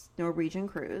nice Norwegian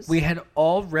cruise. We had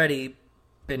already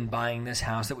been buying this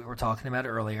house that we were talking about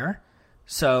earlier.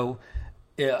 So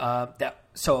a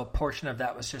portion of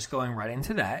that was just going right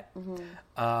into that.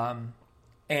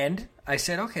 And I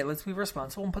said, okay, let's be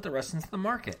responsible and put the rest into the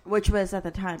market. Which was at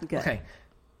the time good. Okay.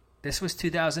 This was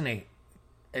 2008.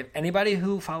 If anybody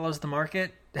who follows the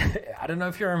market, I don't know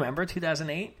if you remember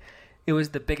 2008, it was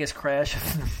the biggest crash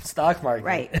of the stock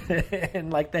market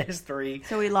in like the history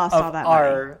so we lost of all that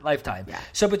our money. Lifetime. Yeah.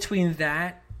 So between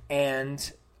that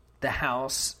and the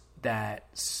house that,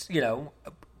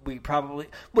 we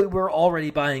were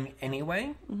already buying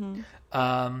anyway,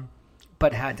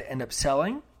 but had to end up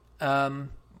selling,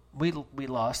 we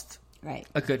lost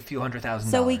a good few $100,000.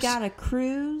 So we got a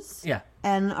cruise. Yeah.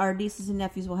 And our nieces and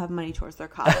nephews will have money towards their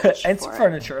college. And some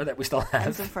furniture that we still have.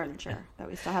 And some furniture that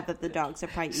we still have that the dogs are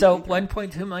probably So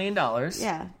 $1.2 million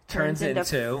turns into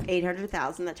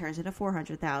 $800,000. That turns into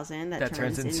 $400,000. That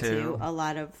turns into a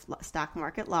lot of stock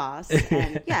market loss.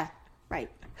 And right.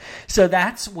 So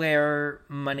that's where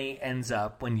money ends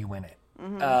up when you win it.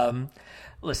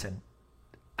 Listen.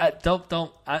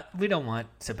 We don't want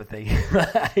sympathy.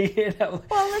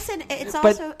 Well, listen,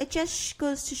 it just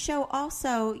goes to show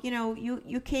also,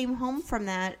 you came home from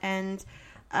that and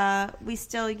we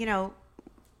still,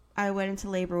 I went into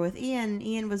labor with Ian.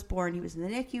 Ian was born. He was in the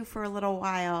NICU for a little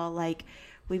while. Like,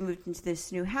 we moved into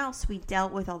this new house. We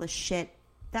dealt with all the shit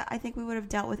that I think we would have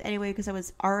dealt with anyway because I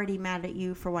was already mad at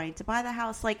you for wanting to buy the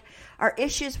house. Like, our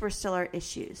issues were still our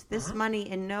issues. This money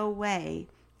in no way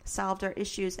solved our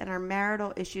issues, and our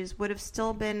marital issues would have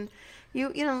still been,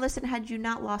 listen, had you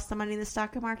not lost the money in the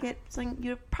stock market,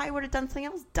 you probably would have done something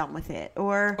else dumb with it,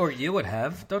 or you would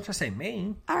have. Don't just say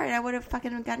me. All right, I would have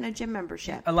fucking gotten a gym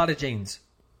membership. A lot of jeans.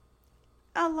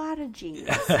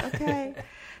 Okay.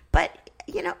 But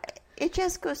it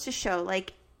just goes to show,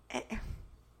 like,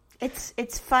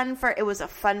 it's fun. It was a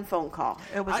fun phone call.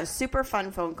 It was a super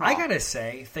fun phone call. I gotta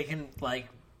say, thinking like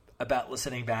about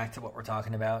listening back to what we're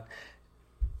talking about,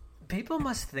 people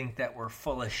must think that we're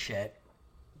full of shit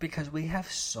because we have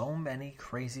so many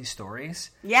crazy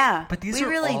stories. Yeah, But these we are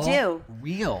really all do.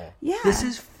 real. Yeah. This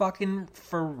is fucking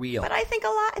for real. But I think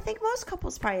most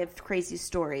couples probably have crazy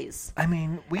stories. I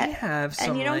mean, we have some,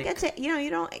 and you don't like, get to, you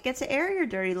don't get to air your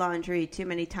dirty laundry too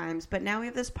many times. But now we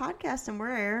have this podcast, and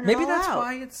we're airing. maybe it all that's out.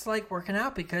 why it's like working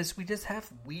out, because we just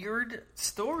have weird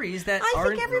stories that I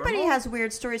aren't think everybody normal. has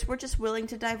weird stories. We're just willing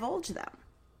to divulge them.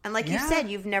 And like you Yeah. said,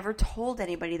 you've never told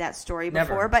anybody that story Never.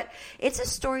 before, but it's a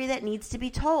story that needs to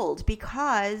be told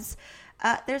because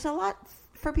there's a lot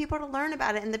for people to learn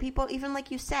about it. And the people, even like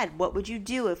you said, what would you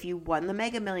do if you won the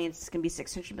Mega Millions? It's going to be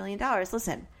 $600 million.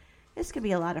 Listen, this could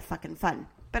be a lot of fucking fun.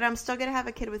 But I'm still going to have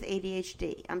a kid with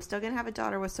ADHD. I'm still going to have a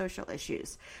daughter with social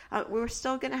issues. We're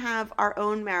still going to have our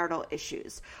own marital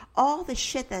issues. All the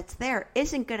shit that's there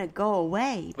isn't going to go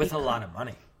away. with a lot of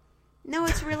money. No,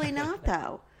 it's really not,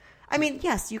 though. I mean,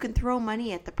 yes, you can throw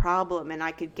money at the problem, and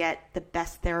I could get the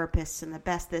best therapists and the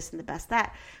best this and the best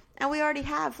that. And we already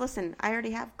have, listen, I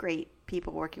already have great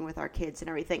people working with our kids and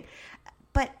everything.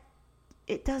 But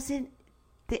it doesn't,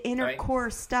 the inner Right. core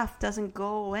stuff doesn't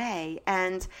go away.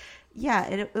 And yeah,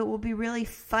 it will be really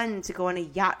fun to go on a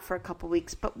yacht for a couple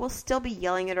weeks, but we'll still be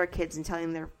yelling at our kids and telling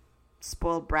them they're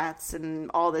spoiled brats and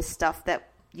all this stuff that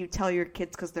you tell your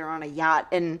kids because they're on a yacht,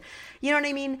 and you know what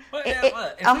I mean. Well, If if we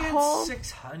had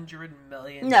 $600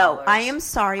 million, No, I am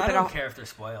sorry, I but don't I'll- care if they're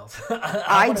spoiled.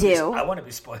 I wanna do. I want to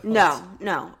be spoiled.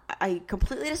 No, I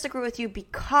completely disagree with you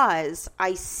because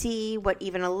I see what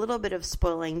even a little bit of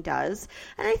spoiling does,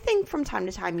 and I think from time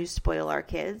to time you spoil our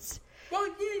kids. Well,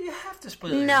 yeah, you have to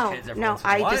spoil your No, kids every no, once in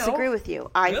a I while. disagree with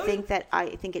you. I Really?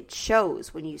 think it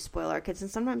shows when you spoil our kids, and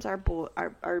sometimes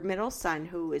our middle son,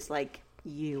 who is like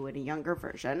you in a younger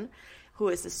version, who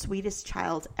is the sweetest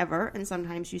child ever, and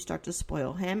sometimes you start to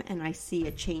spoil him, and I see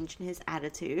a change in his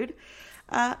attitude.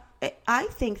 I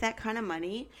think that kind of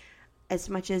money, as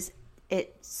much as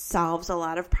it solves a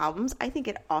lot of problems, I think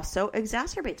it also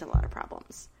exacerbates a lot of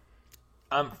problems.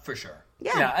 For sure.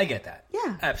 Yeah. I get that.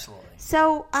 Yeah. Absolutely.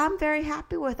 So I'm very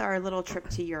happy with our little trip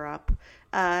to Europe.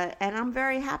 And I'm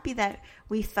very happy that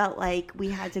we felt like we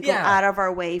had to go Yeah. out of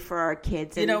our way for our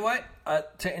kids. You And know what?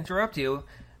 To interrupt you,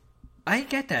 I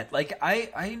get that. Like, I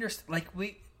understand. Like,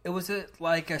 it was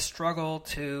a struggle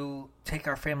to take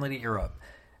our family to Europe.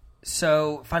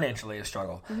 So financially, a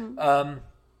struggle. Mm-hmm.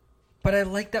 But I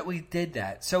like that we did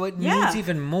that. So it Yeah. means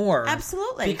even more.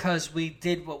 Absolutely. Because we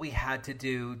did what we had to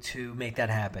do to make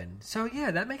that happen. So yeah,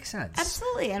 that makes sense.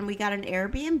 Absolutely. And we got an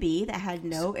Airbnb that had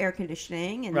no air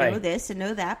conditioning and no Right. this and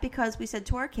no that, because we said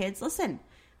to our kids, listen,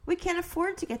 we can't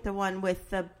afford to get the one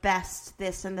with the best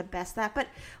this and the best that. But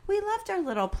we loved our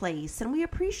little place and we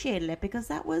appreciated it because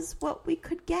that was what we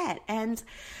could get. And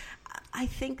I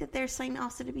think that there's something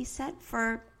also to be said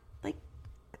for like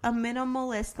a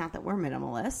minimalist, not that we're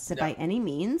minimalists by any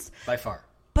means, By far.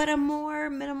 but a more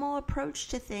minimal approach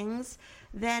to things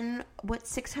than what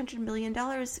 $600 million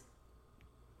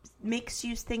makes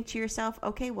you think to yourself,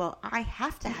 okay, well, I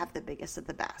have to have the biggest of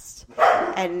the best.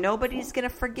 And nobody's going to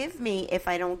forgive me if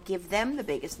I don't give them the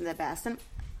biggest and the best. And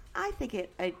I think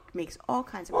it makes all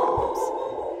kinds of problems.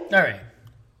 All right.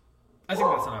 I think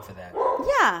that's enough of that.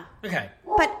 Yeah. Okay.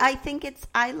 But I think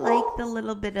I like the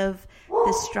little bit of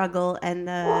the struggle and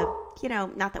the,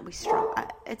 not that we struggle.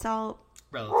 It's all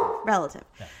relative.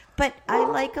 Yeah. But I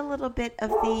like a little bit of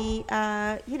the,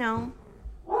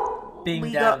 Being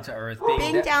we down go- to earth.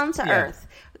 being down to yeah. earth.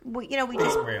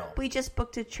 real. We just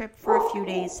booked a trip for a few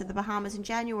days to the Bahamas in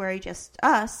January, just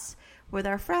us with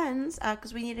our friends,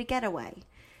 because we need a getaway.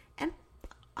 And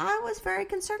I was very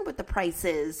concerned with the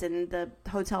prices and the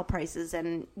hotel prices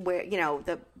and where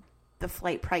the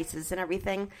flight prices and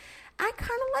everything. I kind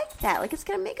of like that. Like, it's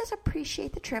going to make us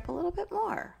appreciate the trip a little bit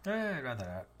more. I'd rather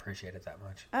not appreciate it that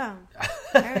much. Oh,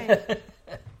 all right.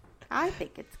 I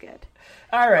think it's good.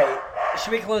 All right.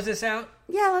 Should we close this out?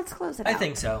 Yeah, let's close it out. I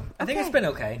think so. I think it's Okay. been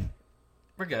okay.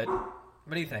 We're good.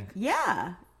 What do you think?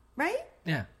 Yeah, right?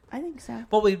 Yeah. I think so.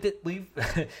 Well, we've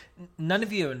none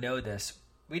of you know this.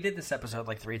 We did this episode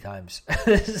like 3 times.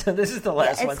 So this is the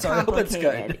last one, so I hope it's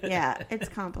good. Yeah, it's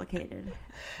complicated.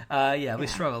 We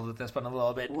struggled with this one a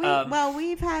little bit.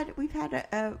 We've had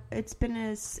it's been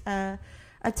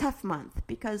a tough month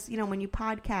because when you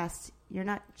podcast, you're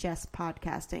not just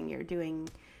podcasting. You're doing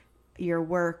your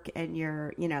work and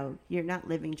you're not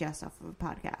living just off of a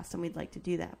podcast. And we'd like to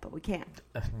do that, but we can't.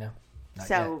 No. Not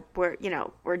So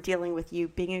we're dealing with you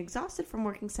being exhausted from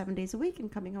working 7 days a week and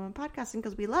coming home and podcasting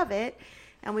because we love it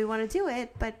and we want to do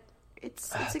it, but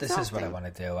it's exhausting. This is what I want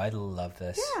to do. I love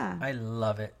this. Yeah. I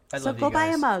love it. I So love go you guys.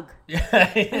 buy a mug.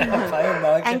 Yeah, buy a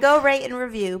mug. And go rate and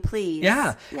review, please.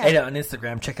 Yeah. And on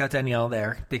Instagram, check out Danielle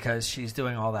there because she's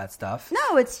doing all that stuff.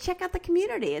 No, it's check out the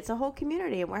community. It's a whole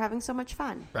community, and we're having so much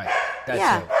fun. Right. That's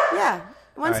it. Yeah.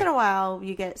 Once right. in a while,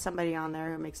 you get somebody on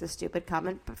there who makes a stupid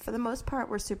comment, but for the most part,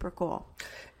 we're super cool.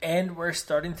 And we're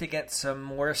starting to get some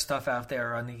more stuff out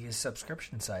there on the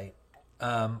subscription site.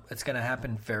 It's going to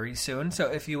happen very soon.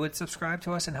 So if you would subscribe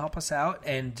to us and help us out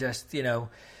and just, man,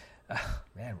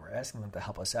 we're asking them to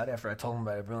help us out after I told them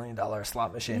about $1 billion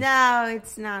slot machine. No,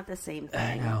 it's not the same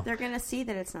thing. I know. They're going to see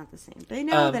that it's not the same. They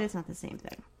know that it's not the same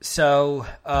thing. So,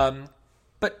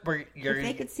 but If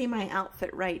they could see my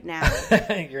outfit right now.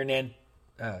 you're Nan.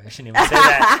 Oh, I shouldn't even say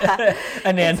that.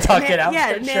 A Nantucket outfit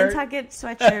Yeah, shirt. Nantucket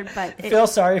sweatshirt. But I feel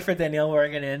sorry for Danielle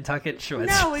wearing a Nantucket shirt.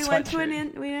 No, we went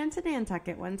to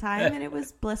Nantucket one time, and it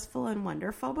was blissful and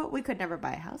wonderful, but we could never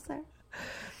buy a house there.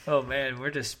 Oh, man,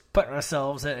 we're just putting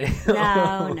ourselves in.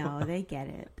 No, they get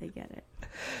it. They get it.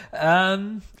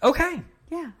 Okay.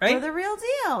 Yeah, Right? we're the real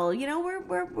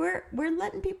deal. We're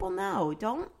letting people know.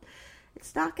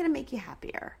 It's not going to make you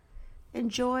happier.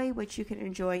 Enjoy what you can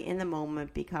enjoy in the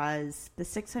moment because the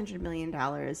 $600 million,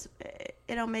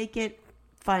 it'll make it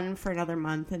fun for another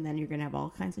month, and then you're going to have all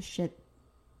kinds of shit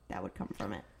that would come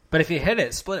from it. But if you hit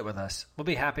it, split it with us. We'll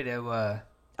be happy to.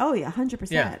 Oh yeah, 100%.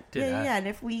 Yeah, do that. Yeah. And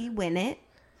if we win it,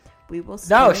 we will.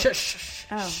 No, split it.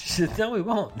 shh. No, we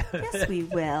won't. Yes, we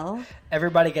will.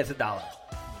 Everybody gets $1.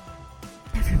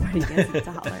 Everybody gets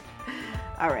 $1.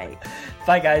 All right.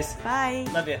 Bye, guys. Bye.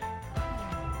 Love you.